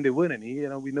 when there weren't any,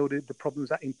 we know the problems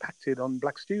that impacted on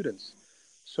black students.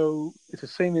 So it's the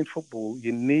same in football.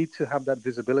 You need to have that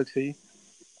visibility.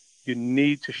 You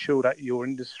need to show that your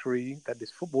industry, that this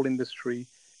football industry,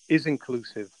 is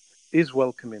inclusive, is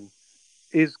welcoming,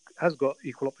 has got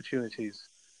equal opportunities,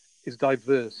 is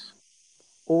diverse.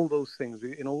 All those things,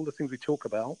 all the things we talk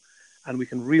about, and we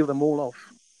can reel them all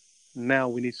off. Now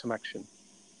we need some action.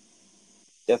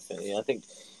 Definitely. I think,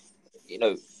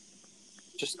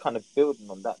 just kind of building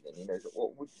on that then,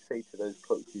 what would you say to those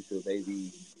coaches who are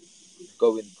maybe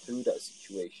going through that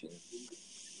situation?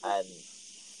 And,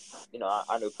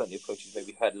 I know plenty of coaches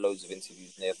maybe had loads of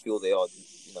interviews and they feel they are,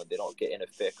 they're not getting a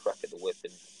fair crack at the whip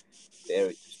and they're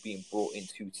just being brought in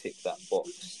to tick that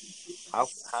box.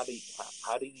 How do you,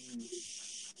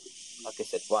 I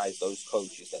guess, advise those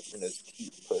coaches that,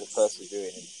 keep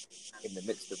persevering in the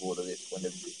midst of all of this when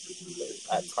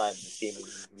at times there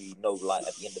seemingly no light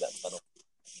at the end of that tunnel?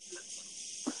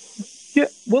 Yeah,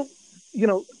 well,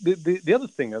 the other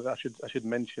thing I should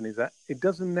mention is that it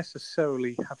doesn't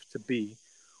necessarily have to be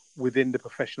within the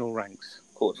professional ranks.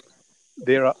 Of course.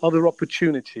 There are other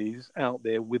opportunities out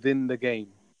there within the game,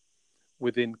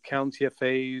 within county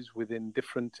FAs, within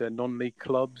different non-league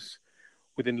clubs,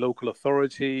 within local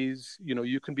authorities.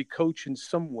 You can be coaching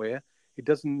somewhere. It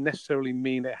doesn't necessarily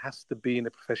mean it has to be in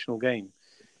a professional game.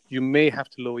 You may have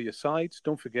to lower your sights.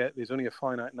 Don't forget, there's only a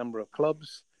finite number of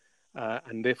clubs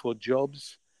and therefore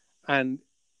jobs. And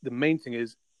the main thing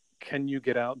is, can you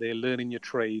get out there learning your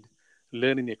trade,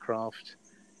 learning your craft,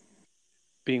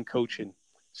 being coaching?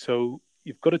 So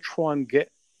you've got to try and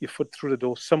get your foot through the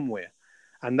door somewhere.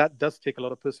 And that does take a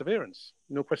lot of perseverance,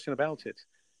 no question about it.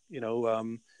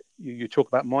 You talk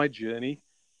about my journey.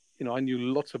 I knew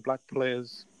lots of black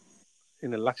players in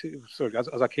the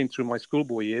as I came through my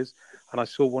schoolboy years, and I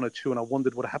saw one or two and I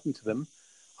wondered what happened to them.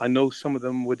 I know some of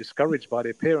them were discouraged by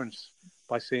their parents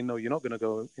by saying, no, you're not going to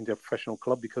go into a professional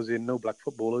club because there are no black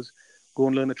footballers. Go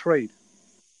and learn a trade.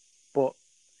 But,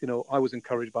 I was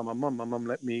encouraged by my mum. My mum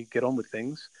let me get on with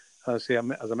things. As I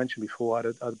mentioned before, I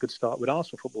had a good start with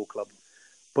Arsenal Football Club.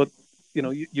 But,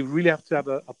 you really have to have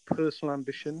a personal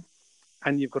ambition,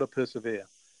 and you've got to persevere.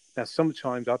 Now,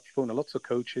 sometimes I've spoken to lots of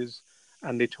coaches,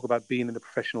 and they talk about being in the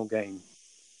professional game.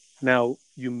 Now,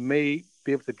 you may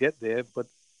be able to get there, but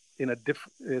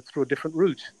through a different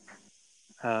route.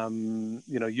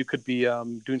 You could be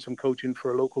doing some coaching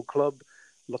for a local club,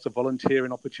 lots of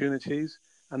volunteering opportunities,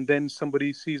 and then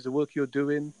somebody sees the work you're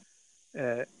doing.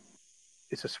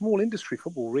 It's a small industry,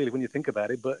 football, really, when you think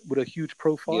about it, but with a huge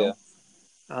profile.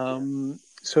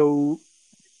 So,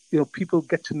 people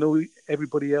get to know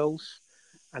everybody else,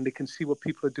 and they can see what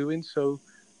people are doing. So,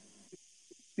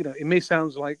 it may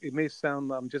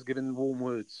sound I'm just giving warm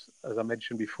words, as I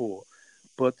mentioned before,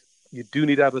 but you do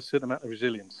need to have a certain amount of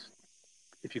resilience.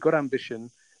 If you've got ambition,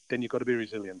 then you've got to be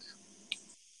resilient.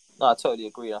 No, I totally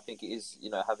agree. I think it is,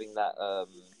 having that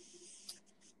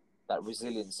that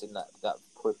resilience and that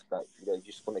push that you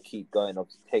just want to keep going,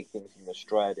 obviously take things in your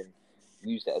stride and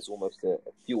use that as almost a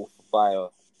fuel for fire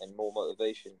and more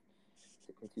motivation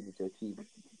to continue to achieve.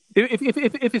 If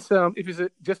it's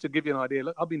just to give you an idea,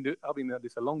 look, I've been at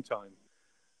this a long time,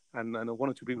 and one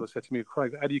or two people have said to me,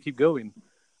 "Craig, how do you keep going?"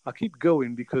 I keep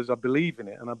going because I believe in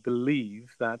it, and I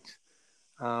believe that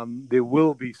there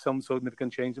will be some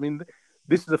significant change. I mean,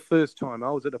 this is the first time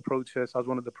I was at a protest. I was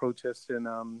one of the protests in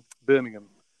Birmingham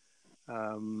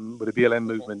with the BLM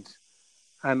movement,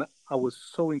 and I was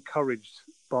so encouraged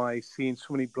by seeing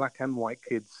so many black and white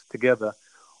kids together,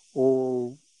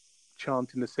 all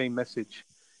chanting the same message.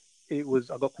 I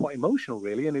got quite emotional,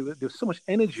 really, and there was so much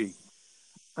energy.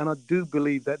 And I do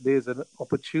believe that there's an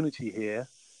opportunity here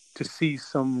to see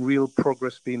some real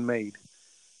progress being made.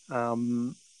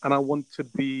 And I want to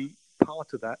be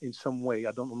part of that in some way.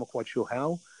 I'm not quite sure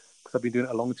how, because I've been doing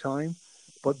it a long time.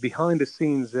 But behind the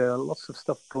scenes, there are lots of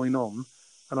stuff going on.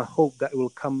 And I hope that it will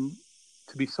come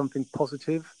to be something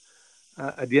positive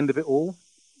at the end of it all.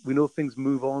 We know things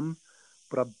move on,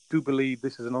 but I do believe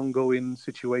this is an ongoing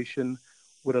situation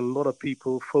with a lot of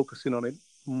people focusing on it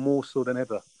more so than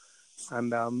ever.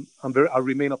 And I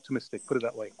remain optimistic, put it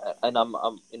that way. And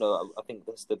I think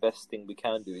that's the best thing we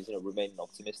can do is, remain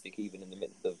optimistic even in the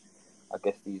midst of, I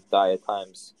guess, these dire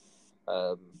times.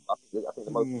 I think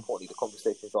the most importantly, the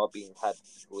conversations are being had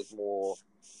with more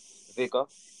vigor,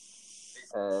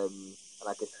 and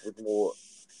I guess with more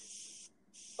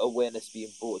awareness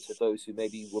being brought to those who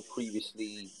maybe were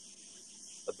previously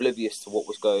oblivious to what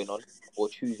was going on or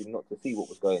choosing not to see what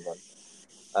was going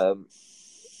on.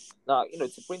 Now,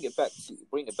 to bring it back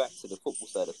to the football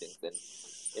side of things, then,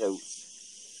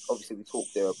 obviously we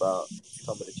talked there about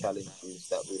some of the challenges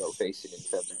that we're facing in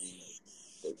terms of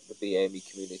the BAME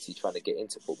community trying to get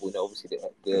into football. Obviously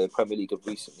the Premier League have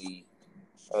recently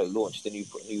launched a new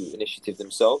initiative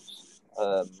themselves,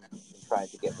 in trying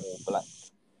to get more black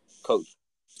coach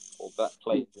or black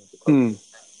players into coaching.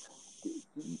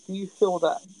 Do you feel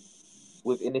that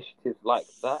with initiatives like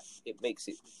that, it makes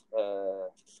it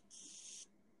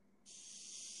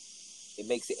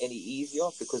any easier?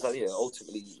 Because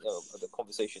ultimately, the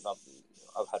conversation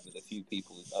I've had with a few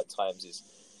people at times is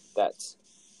that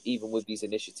even with these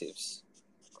initiatives,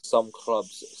 some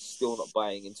clubs are still not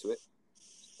buying into it.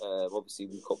 Obviously,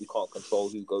 we can't control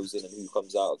who goes in and who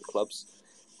comes out of the clubs.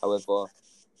 However,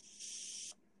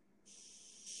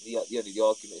 the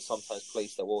argument is sometimes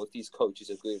placed that, well, if these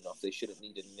coaches are good enough, they shouldn't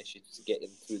need an initiative to get in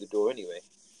through the door anyway.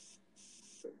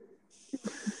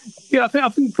 Yeah, I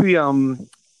think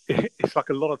it's like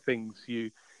a lot of things.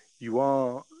 You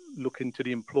are looking to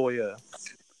the employer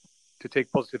to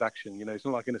take positive action. It's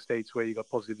not like in the States where you got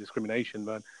positive discrimination,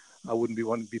 but I wouldn't be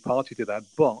wanting to be party to that.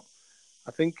 But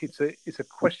I think it's a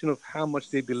question of how much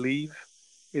they believe.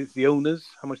 It's the owners,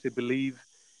 how much they believe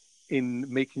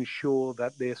in making sure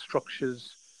that their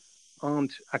structures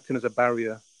aren't acting as a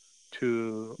barrier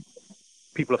to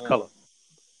people of color.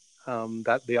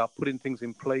 That they are putting things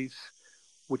in place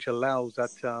which allows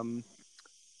that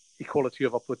equality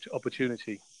of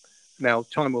opportunity. Now,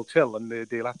 time will tell, and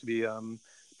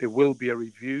there will be a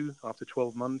review after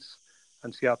 12 months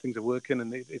and see how things are working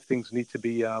and if things need to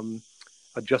be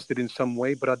adjusted in some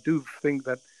way. But I do think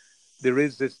that there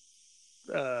is this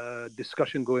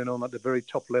discussion going on at the very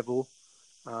top level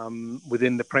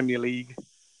within the Premier League,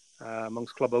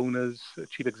 amongst club owners,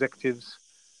 chief executives.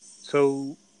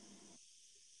 So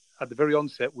at the very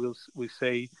onset, we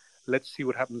say, let's see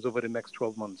what happens over the next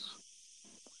 12 months.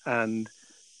 And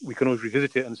we can always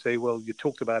revisit it and say, well, you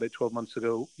talked about it 12 months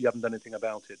ago, you haven't done anything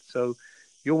about it. So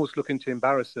you're almost looking to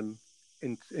embarrass them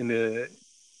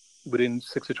within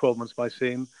 6 to 12 months by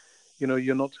saying,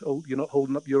 you're not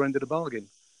holding up your end of the bargain.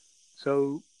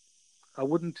 So I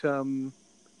wouldn't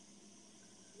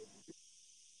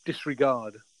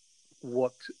disregard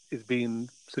what is being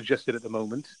suggested at the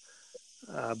moment.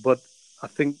 But I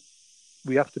think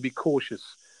we have to be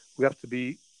cautious. We have to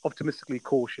be optimistically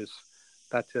cautious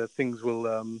that things will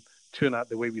turn out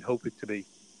the way we'd hope it to be.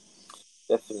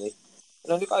 Definitely.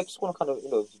 And I just want to kind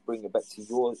of, bring it back to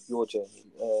your journey.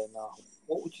 Now,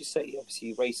 what would you say?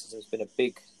 Obviously, racism has been a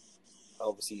big,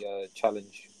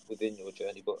 challenge within your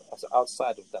journey, but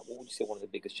outside of that, what would you say one of the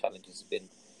biggest challenges has been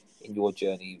in your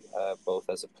journey, both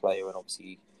as a player and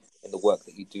obviously in the work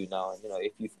that you do now? And,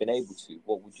 if you've been able to,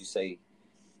 what would you say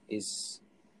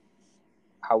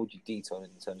how would you detail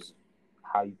in terms of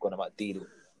how you've gone about dealing with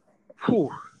it?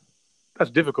 Whew,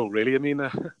 that's difficult, really. I mean,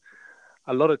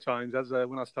 a lot of times, as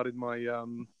when I started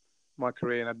my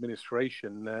career in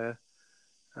administration,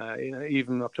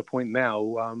 even up to a point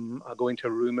now, I go into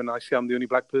a room and I see I'm the only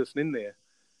black person in there,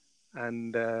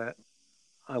 and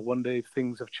I wonder if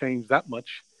things have changed that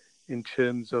much in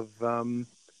terms of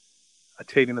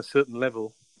attaining a certain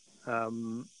level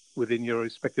within your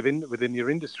within your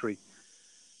industry.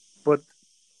 But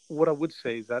what I would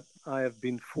say is that I have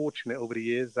been fortunate over the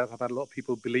years that I've had a lot of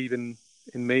people believe in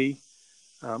me.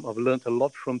 I've learned a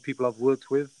lot from people I've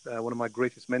worked with. One of my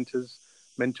greatest mentors,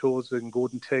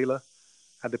 Gordon Taylor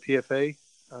at the PFA.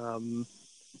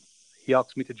 He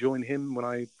asked me to join him when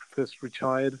I first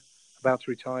about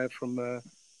to retire from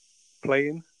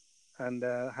playing, and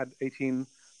had 18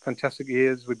 fantastic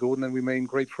years with Gordon, and we remain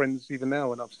great friends even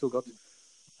now. And I've still got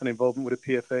an involvement with the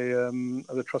PFA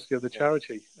as a trustee of the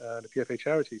charity, the PFA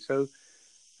charity. So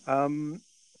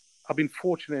I've been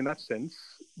fortunate in that sense,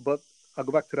 but I'll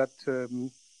go back to that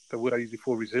the word I used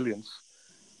before, resilience.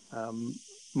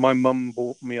 My mum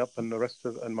brought me up and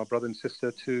and my brother and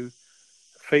sister to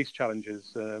face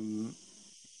challenges.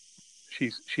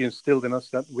 She instilled in us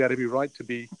that we had every right to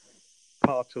be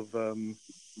part of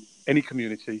any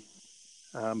community,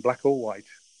 black or white.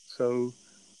 So,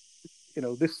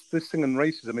 this thing on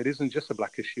racism, it isn't just a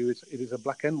black issue, it is a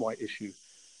black and white issue.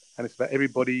 And it's about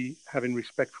everybody having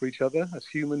respect for each other as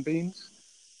human beings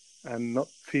and not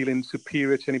feeling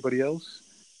superior to anybody else.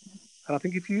 And I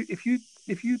think if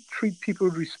you treat people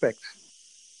with respect,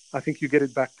 I think you get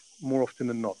it back more often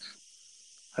than not.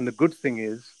 And the good thing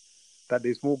is that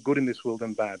there's more good in this world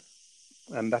than bad.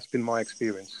 And that's been my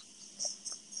experience.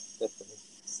 Definitely.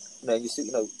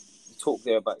 You talk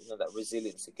there about that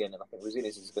resilience again, and I think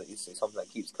resilience is something that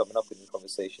keeps coming up in the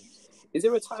conversation. Is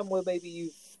there a time where maybe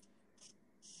you've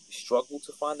struggled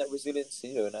to find that resilience?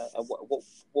 And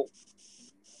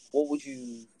what would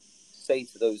you say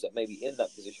to those that may be in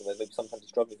that position where maybe sometimes you're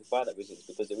struggling to find that resilience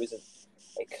because there isn't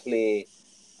a clear,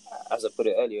 as I put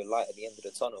it earlier, light at the end of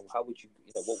the tunnel? How would you,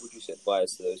 what would you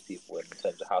advise to those people in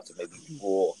terms of how to maybe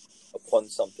draw upon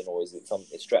something, or is it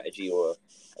a strategy or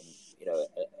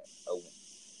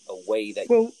a way that?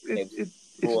 Well,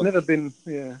 it's never been.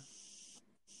 Yeah,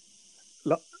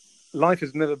 life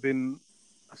has never been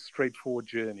a straightforward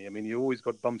journey. I mean, you always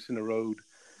got bumps in the road,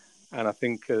 and I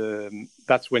think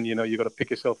that's when you got to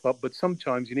pick yourself up. But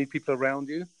sometimes you need people around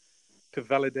you to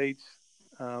validate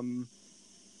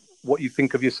what you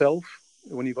think of yourself.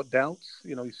 When you've got doubts,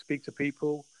 you speak to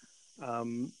people,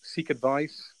 seek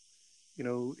advice.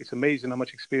 It's amazing how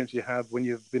much experience you have when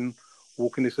you've been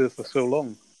walking this earth for so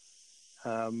long.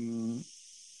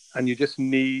 And you just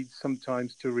need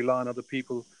sometimes to rely on other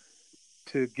people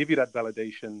to give you that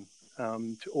validation,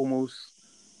 to almost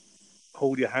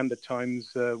hold your hand at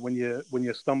times when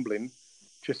you're stumbling,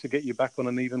 just to get you back on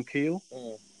an even keel.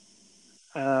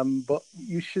 But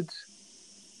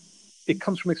it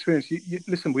comes from experience.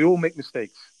 Listen, we all make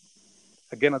mistakes.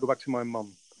 Again, I go back to my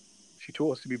mum. She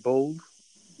taught us to be bold,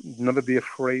 never be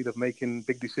afraid of making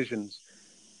big decisions.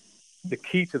 The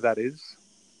key to that is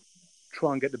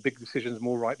try and get the big decisions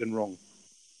more right than wrong.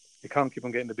 You can't keep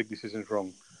on getting the big decisions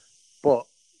wrong, but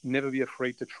never be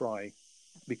afraid to try,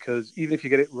 because even if you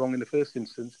get it wrong in the first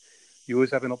instance, you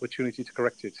always have an opportunity to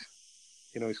correct it.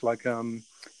 It's like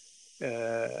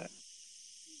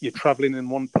you're traveling in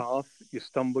one path, you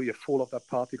stumble, you fall off that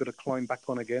path, you've got to climb back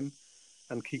on again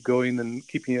and keep going and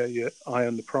keeping your eye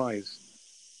on the prize.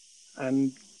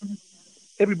 And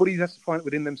everybody has to find it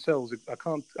within themselves. I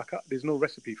can't, there's no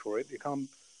recipe for it.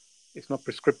 It's not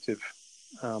prescriptive.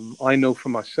 I know for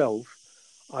myself,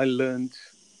 I learned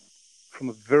from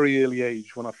a very early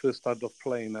age when I first started off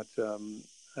playing when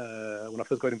I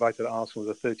first got invited to Arsenal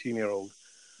as a 13-year-old,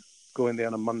 going there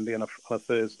on a Monday and on a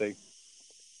Thursday.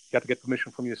 You had to get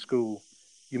permission from your school.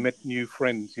 You met new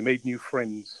friends. You made new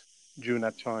friends during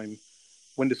that time.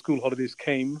 When the school holidays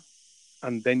came,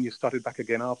 and then you started back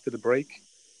again after the break,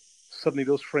 suddenly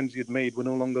those friends you'd made were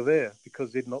no longer there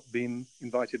because they'd not been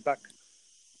invited back.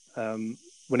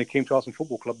 When it came to Arsenal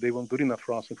Football Club, they weren't good enough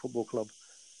for Arsenal Football Club.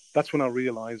 That's when I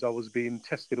realised I was being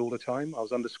tested all the time. I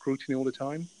was under scrutiny all the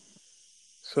time.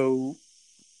 So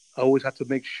I always had to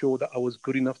make sure that I was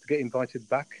good enough to get invited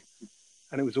back.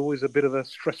 And it was always a bit of a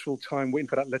stressful time waiting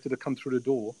for that letter to come through the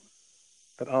door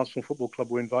that Arsenal Football Club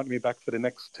were inviting me back for the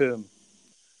next term.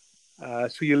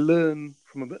 So you learn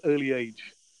from an early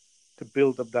age to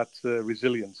build up that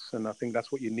resilience. And I think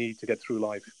that's what you need to get through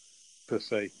life, per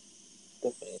se.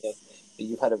 Definitely. Yeah.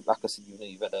 You've had like I said,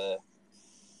 you've had a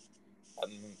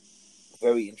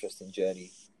very interesting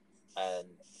journey and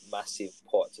massive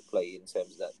part to play in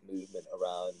terms of that movement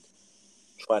around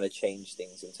trying to change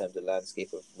things in terms of the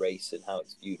landscape of race and how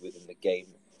it's viewed within the game.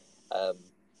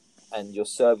 And your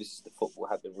services to football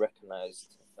have been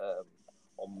recognised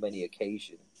on many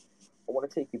occasions. I want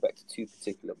to take you back to two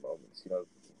particular moments.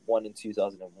 One in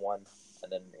 2001,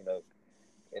 and then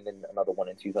another one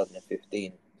in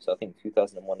 2015. So I think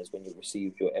 2001 is when you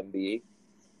received your MBE.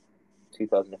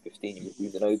 2015, you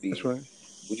received an OBE. That's right.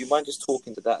 Would you mind just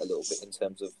talking to that a little bit in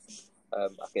terms of,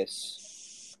 I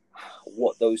guess,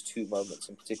 what those two moments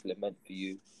in particular meant for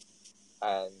you,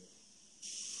 and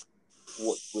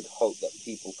what would hope that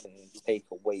people can take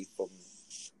away from,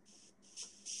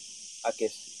 I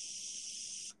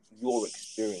guess, your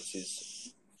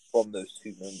experiences from those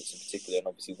two moments in particular, and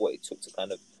obviously what it took to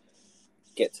kind of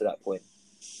get to that point?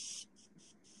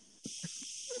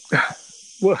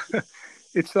 Well,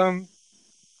 it's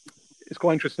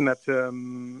quite interesting that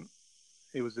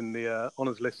it was in the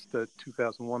honours list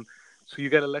 2001. So you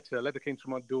get a letter. A letter came to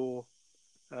my door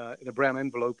in a brown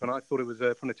envelope, and I thought it was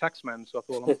from the taxman. So I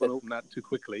thought, I'm not going to open that too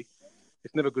quickly.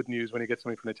 It's never good news when you get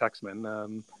something from the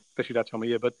taxman, especially that time of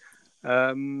year. But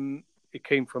it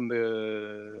came from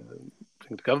the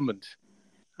government,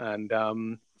 and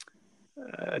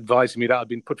advising me that I'd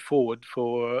been put forward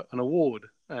for an award.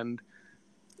 And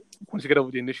once you get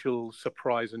over the initial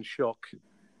surprise and shock,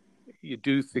 I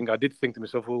did think to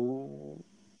myself, well,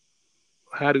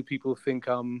 how do people think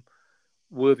I'm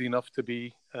worthy enough to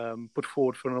be put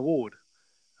forward for an award?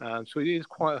 So it is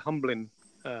quite a humbling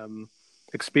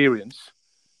experience.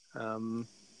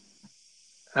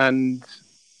 And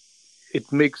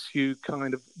it makes you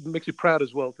proud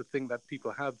as well to think that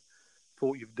people have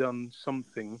thought you've done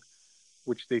something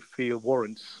which they feel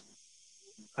warrants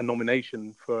a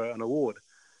nomination for an award.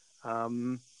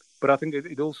 But I think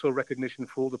it also recognition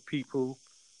for all the people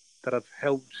that have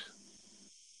helped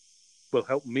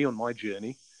me on my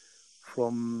journey,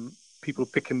 from people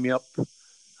picking me up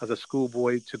as a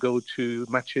schoolboy to go to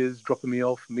matches, dropping me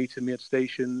off, meeting me at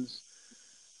stations,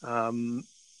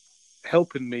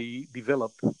 helping me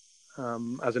develop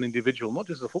as an individual, not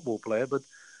just as a football player, but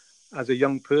as a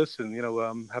young person,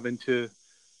 having to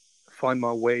find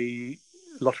my way,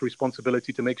 a lot of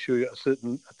responsibility to make sure you're at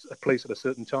a place at a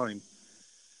certain time.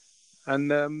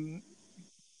 And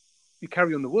you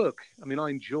carry on the work. I mean,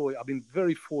 I've been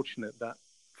very fortunate that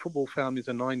football found me as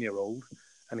a 9-year-old,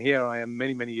 and here I am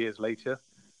many, many years later,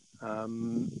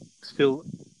 still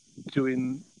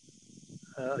doing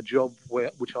a job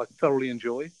which I thoroughly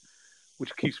enjoy,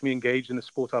 which keeps me engaged in the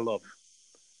sport I love.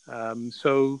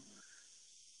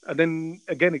 And then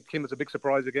again, it came as a big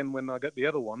surprise again when I got the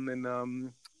other one in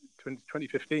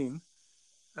 2015.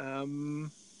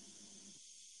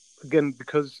 Again,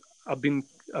 because I've been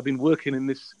working in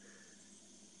this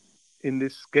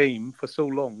game for so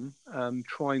long,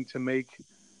 trying to make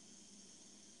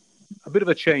a bit of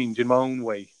a change in my own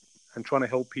way, and trying to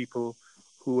help people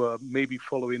who are maybe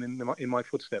following in my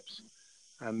footsteps.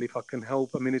 And if I can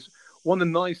help, I mean, it's one of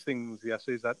the nice things, yes,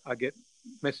 is that I get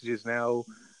messages now.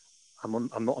 I'm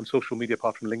not on social media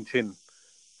apart from LinkedIn,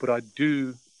 but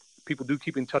people do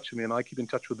keep in touch with me, and I keep in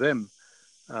touch with them.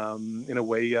 In a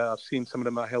way, I've seen some of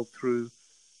them I helped through,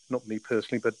 not me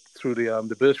personally, but through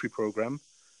the bursary program,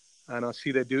 and I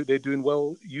see they're doing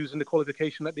well using the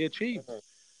qualification that they achieved,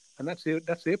 and that's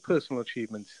their personal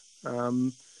achievement.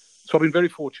 So I've been very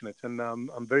fortunate, and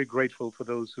I'm very grateful for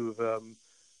those who have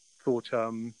thought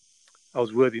I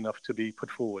was worthy enough to be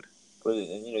put forward.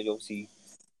 Brilliant, and you obviously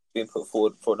been put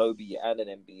forward for an OBE and an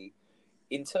MBE.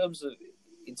 In terms of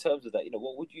that,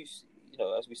 what would you,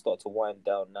 as we start to wind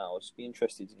down now, I'd just be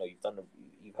interested.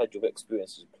 You've had your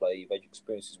experiences of play, you've had your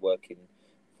experiences working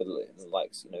for the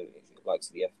likes of the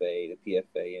FA, the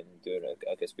PFA, and doing,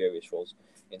 I guess, various roles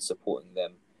in supporting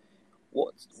them.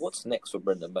 What's next for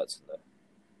Brendon Batson, though?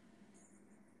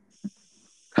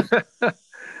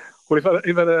 Well, if I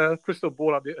had a crystal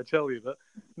ball, I'd be able to tell you. But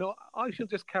no, I shall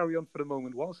just carry on for the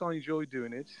moment. Whilst I enjoy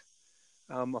doing it,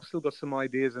 I've still got some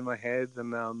ideas in my head,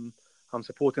 and I'm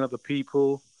supporting other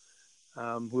people.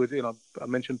 I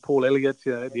mentioned Paul Elliott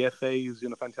at the FA, who's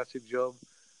doing a fantastic job.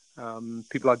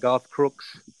 People like Garth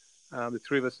Crooks. The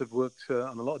three of us have worked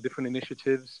on a lot of different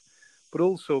initiatives, but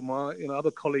also my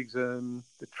other colleagues, the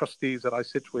trustees that I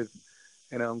sit with.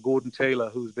 Gordon Taylor,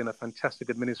 who's been a fantastic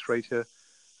administrator.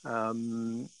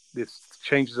 There's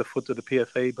changes afoot to the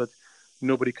PFA, but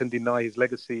nobody can deny his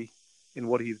legacy in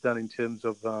what he's done in terms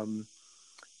of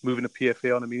moving the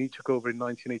PFA on. I mean, he took over in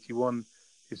 1981.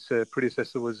 His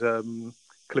predecessor was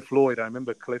Cliff Lloyd. I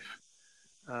remember Cliff,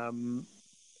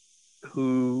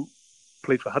 who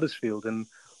played for Huddersfield and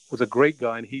was a great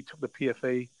guy, and he took the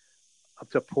PFA up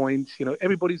to a point. You know,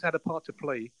 everybody's had a part to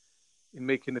play in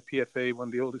making the PFA one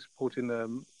of the oldest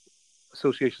sporting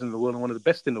associations in the world and one of the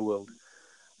best in the world.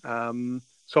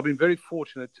 So I've been very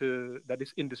fortunate that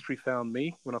this industry found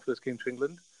me when I first came to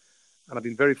England, and I've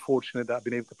been very fortunate that I've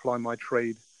been able to apply my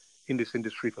trade in this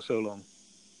industry for so long.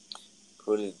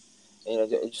 Brilliant. You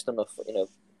know, just enough. You know,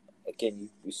 again,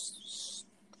 you're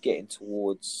getting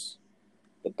towards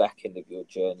the back end of your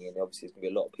journey, and obviously there's going to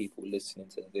be a lot of people listening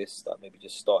to this that maybe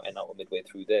just starting out or midway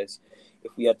through theirs.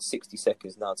 If we had 60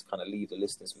 seconds now to kind of leave the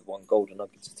listeners with one golden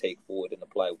nugget to take forward and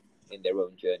apply in their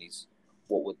own journeys,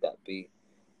 what would that be?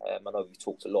 I know we've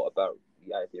talked a lot about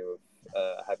the idea of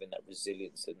having that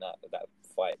resilience and that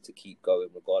fight to keep going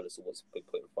regardless of what's been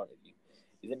put in front of you.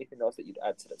 Is there anything else that you'd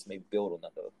add to that to maybe build on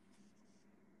that though?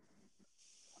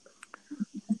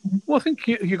 Well, I think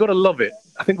you got to love it.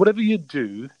 I think whatever you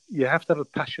do, you have to have a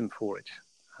passion for it.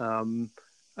 I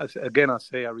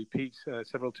repeat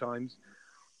several times,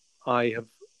 I have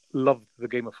loved the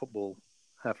game of football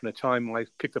from the time I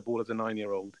kicked a ball as a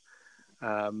 9-year-old.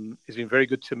 It's been very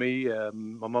good to me.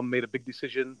 My mum made a big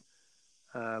decision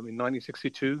in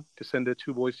 1962 to send her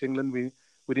 2 boys to England. We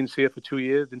didn't see her for 2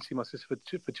 years, didn't see my sister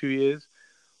for 2 years,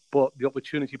 but the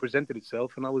opportunity presented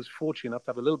itself, and I was fortunate enough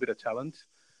to have a little bit of talent,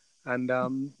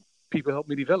 and people helped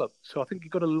me develop. So I think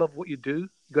you've got to love what you do.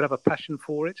 You've got to have a passion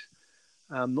for it.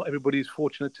 Not everybody is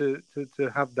fortunate to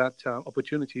have that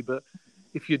opportunity, but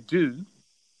if you do,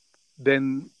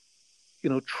 then, you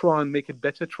know, try and make it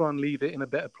better, try and leave it in a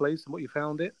better place than what you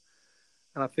found it.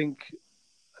 And I think,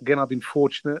 again, I've been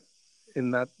fortunate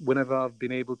in that whenever I've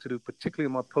been able to do, particularly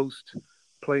in my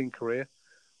post-playing career,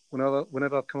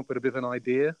 whenever I've come up with a bit of an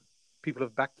idea, people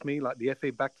have backed me, like the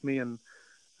FA backed me, and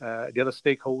the other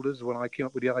stakeholders when I came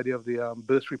up with the idea of the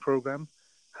bursary program,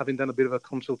 having done a bit of a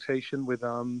consultation with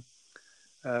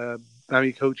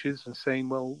Barry coaches and saying,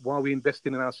 well, why are we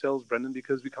investing in ourselves, Brendon?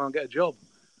 Because we can't get a job.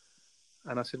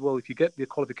 And I said, well, if you get the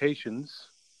qualifications,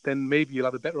 then maybe you'll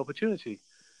have a better opportunity.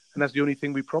 And that's the only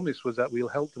thing we promised, was that we'll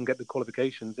help them get the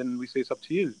qualifications. Then we say it's up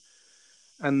to you.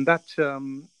 And that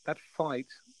fight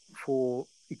for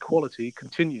equality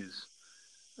continues.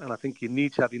 And I think you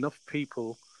need to have enough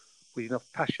people with enough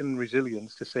passion and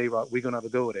resilience to say, right, we're going to have a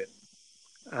go at it.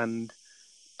 And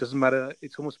it doesn't matter.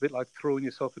 It's almost a bit like throwing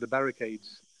yourself at the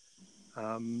barricades.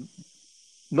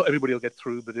 Not everybody will get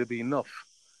through, but there'll be enough.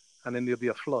 And then there'll be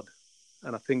a flood.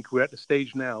 And I think we're at the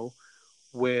stage now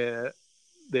where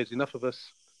there's enough of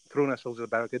us throwing ourselves at the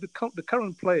barricade. The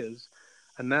current players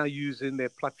are now using their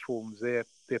platforms, their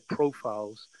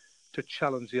profiles to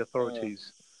challenge the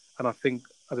authorities. And I think,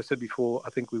 as I said before, I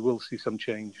think we will see some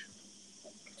change.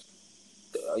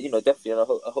 You know, definitely, and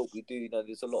I hope we do. You know,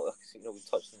 there's a lot, you know, we've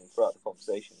touched on throughout the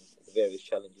conversation, the various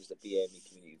challenges that BAME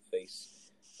community face,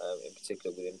 in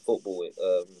particular within football.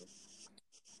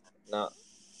 Now,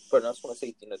 Brendon, I just want to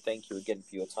say, you know, thank you again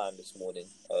for your time this morning.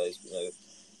 It's, you know,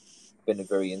 been a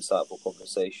very insightful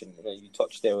conversation. You know, you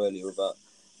touched there earlier about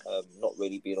not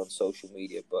really being on social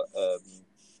media, but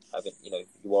having, you know,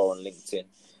 you are on LinkedIn.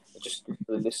 And just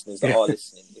for the listeners that are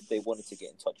listening, if they wanted to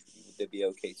get in touch with you, would they be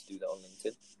okay to do that on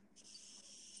LinkedIn?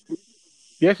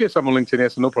 Yes, I'm on LinkedIn.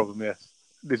 Yes, no problem. Yes,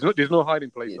 there's no hiding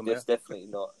place on there. There's definitely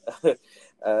not.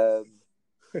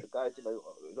 Guys, you know,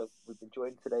 we've been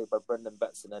joined today by Brendon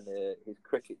Batson and his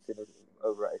cricket team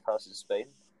over at his house in Spain.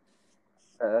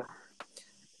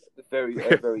 Very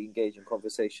engaging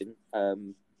conversation.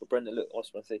 But Brendon, look, I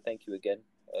just want to say thank you again.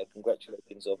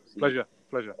 Congratulations, obviously.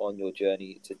 Pleasure. On your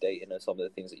journey to date and some of the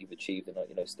things that you've achieved, and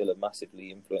you know, still a massively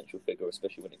influential figure,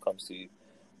 especially when it comes to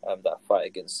that fight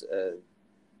against,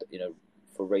 you know,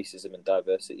 for racism and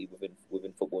diversity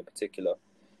within football in particular.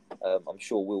 I'm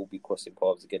sure we'll be crossing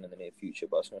paths again in the near future,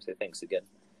 but I just want to say thanks again.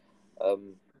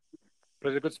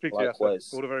 Pleasure, good to speak to you.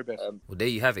 All the very best. Well, there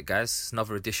you have it, guys.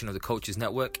 Another edition of the Coaches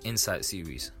Network Insight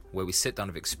Series, where we sit down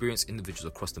with experienced individuals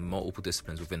across the multiple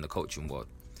disciplines within the coaching world,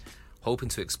 hoping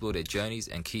to explore their journeys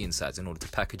and key insights in order to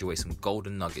package away some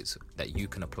golden nuggets that you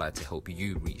can apply to help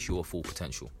you reach your full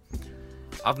potential.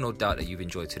 I've no doubt that you've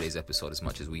enjoyed today's episode as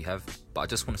much as we have, but I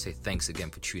just want to say thanks again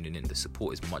for tuning in. The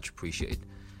support is much appreciated.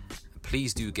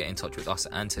 Please do get in touch with us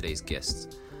and today's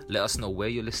guests. Let us know where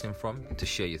you're listening from to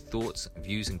share your thoughts,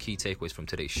 views and key takeaways from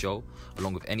today's show,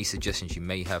 along with any suggestions you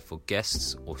may have for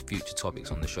guests or future topics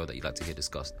on the show that you'd like to hear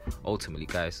discussed. Ultimately,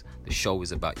 guys, the show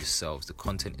is about yourselves. The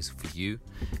content is for you,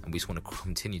 and we just want to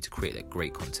continue to create that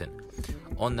great content.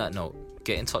 On that note, get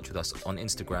get in touch with us on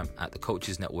Instagram at The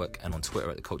Coaches Network and on Twitter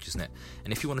at The Coaches Net.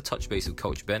 And if you want to touch base with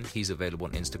Coach Ben, he's available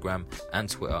on Instagram and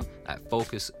Twitter at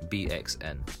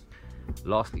FocusBXN.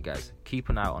 Lastly, guys, keep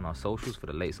an eye out on our socials for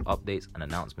the latest updates and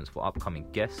announcements for upcoming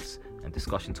guests and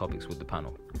discussion topics with the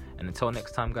panel. And until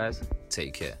next time, guys,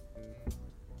 take care.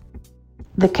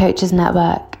 The Coaches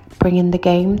Network, bringing the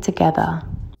game together.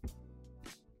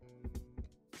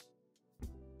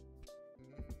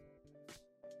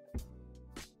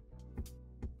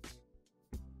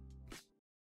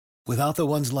 Without the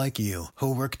ones like you,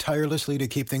 who work tirelessly to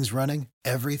keep things running,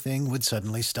 everything would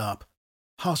suddenly stop.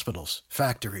 Hospitals,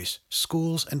 factories,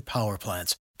 schools, and power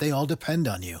plants, they all depend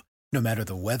on you. No matter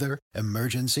the weather,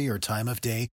 emergency, or time of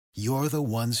day, you're the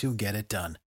ones who get it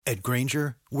done. At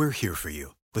Grainger, we're here for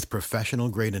you with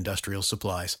professional-grade industrial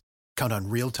supplies. Count on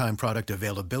real-time product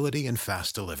availability and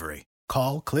fast delivery.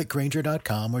 Call, click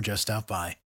Grainger.com, or just stop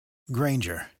by.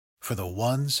 Grainger, for the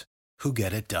ones who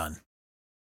get it done.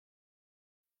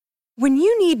 When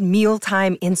you need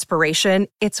mealtime inspiration,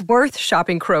 it's worth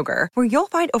shopping Kroger, where you'll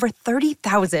find over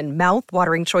 30,000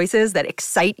 mouth-watering choices that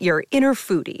excite your inner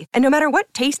foodie. And no matter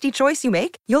what tasty choice you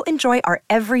make, you'll enjoy our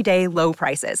everyday low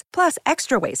prices, plus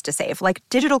extra ways to save, like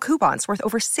digital coupons worth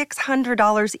over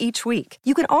 $600 each week.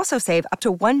 You can also save up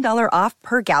to $1 off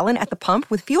per gallon at the pump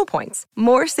with fuel points.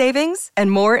 More savings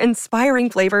and more inspiring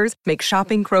flavors make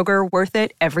shopping Kroger worth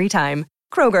it every time.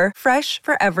 Kroger, fresh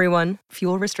for everyone.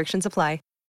 Fuel restrictions apply.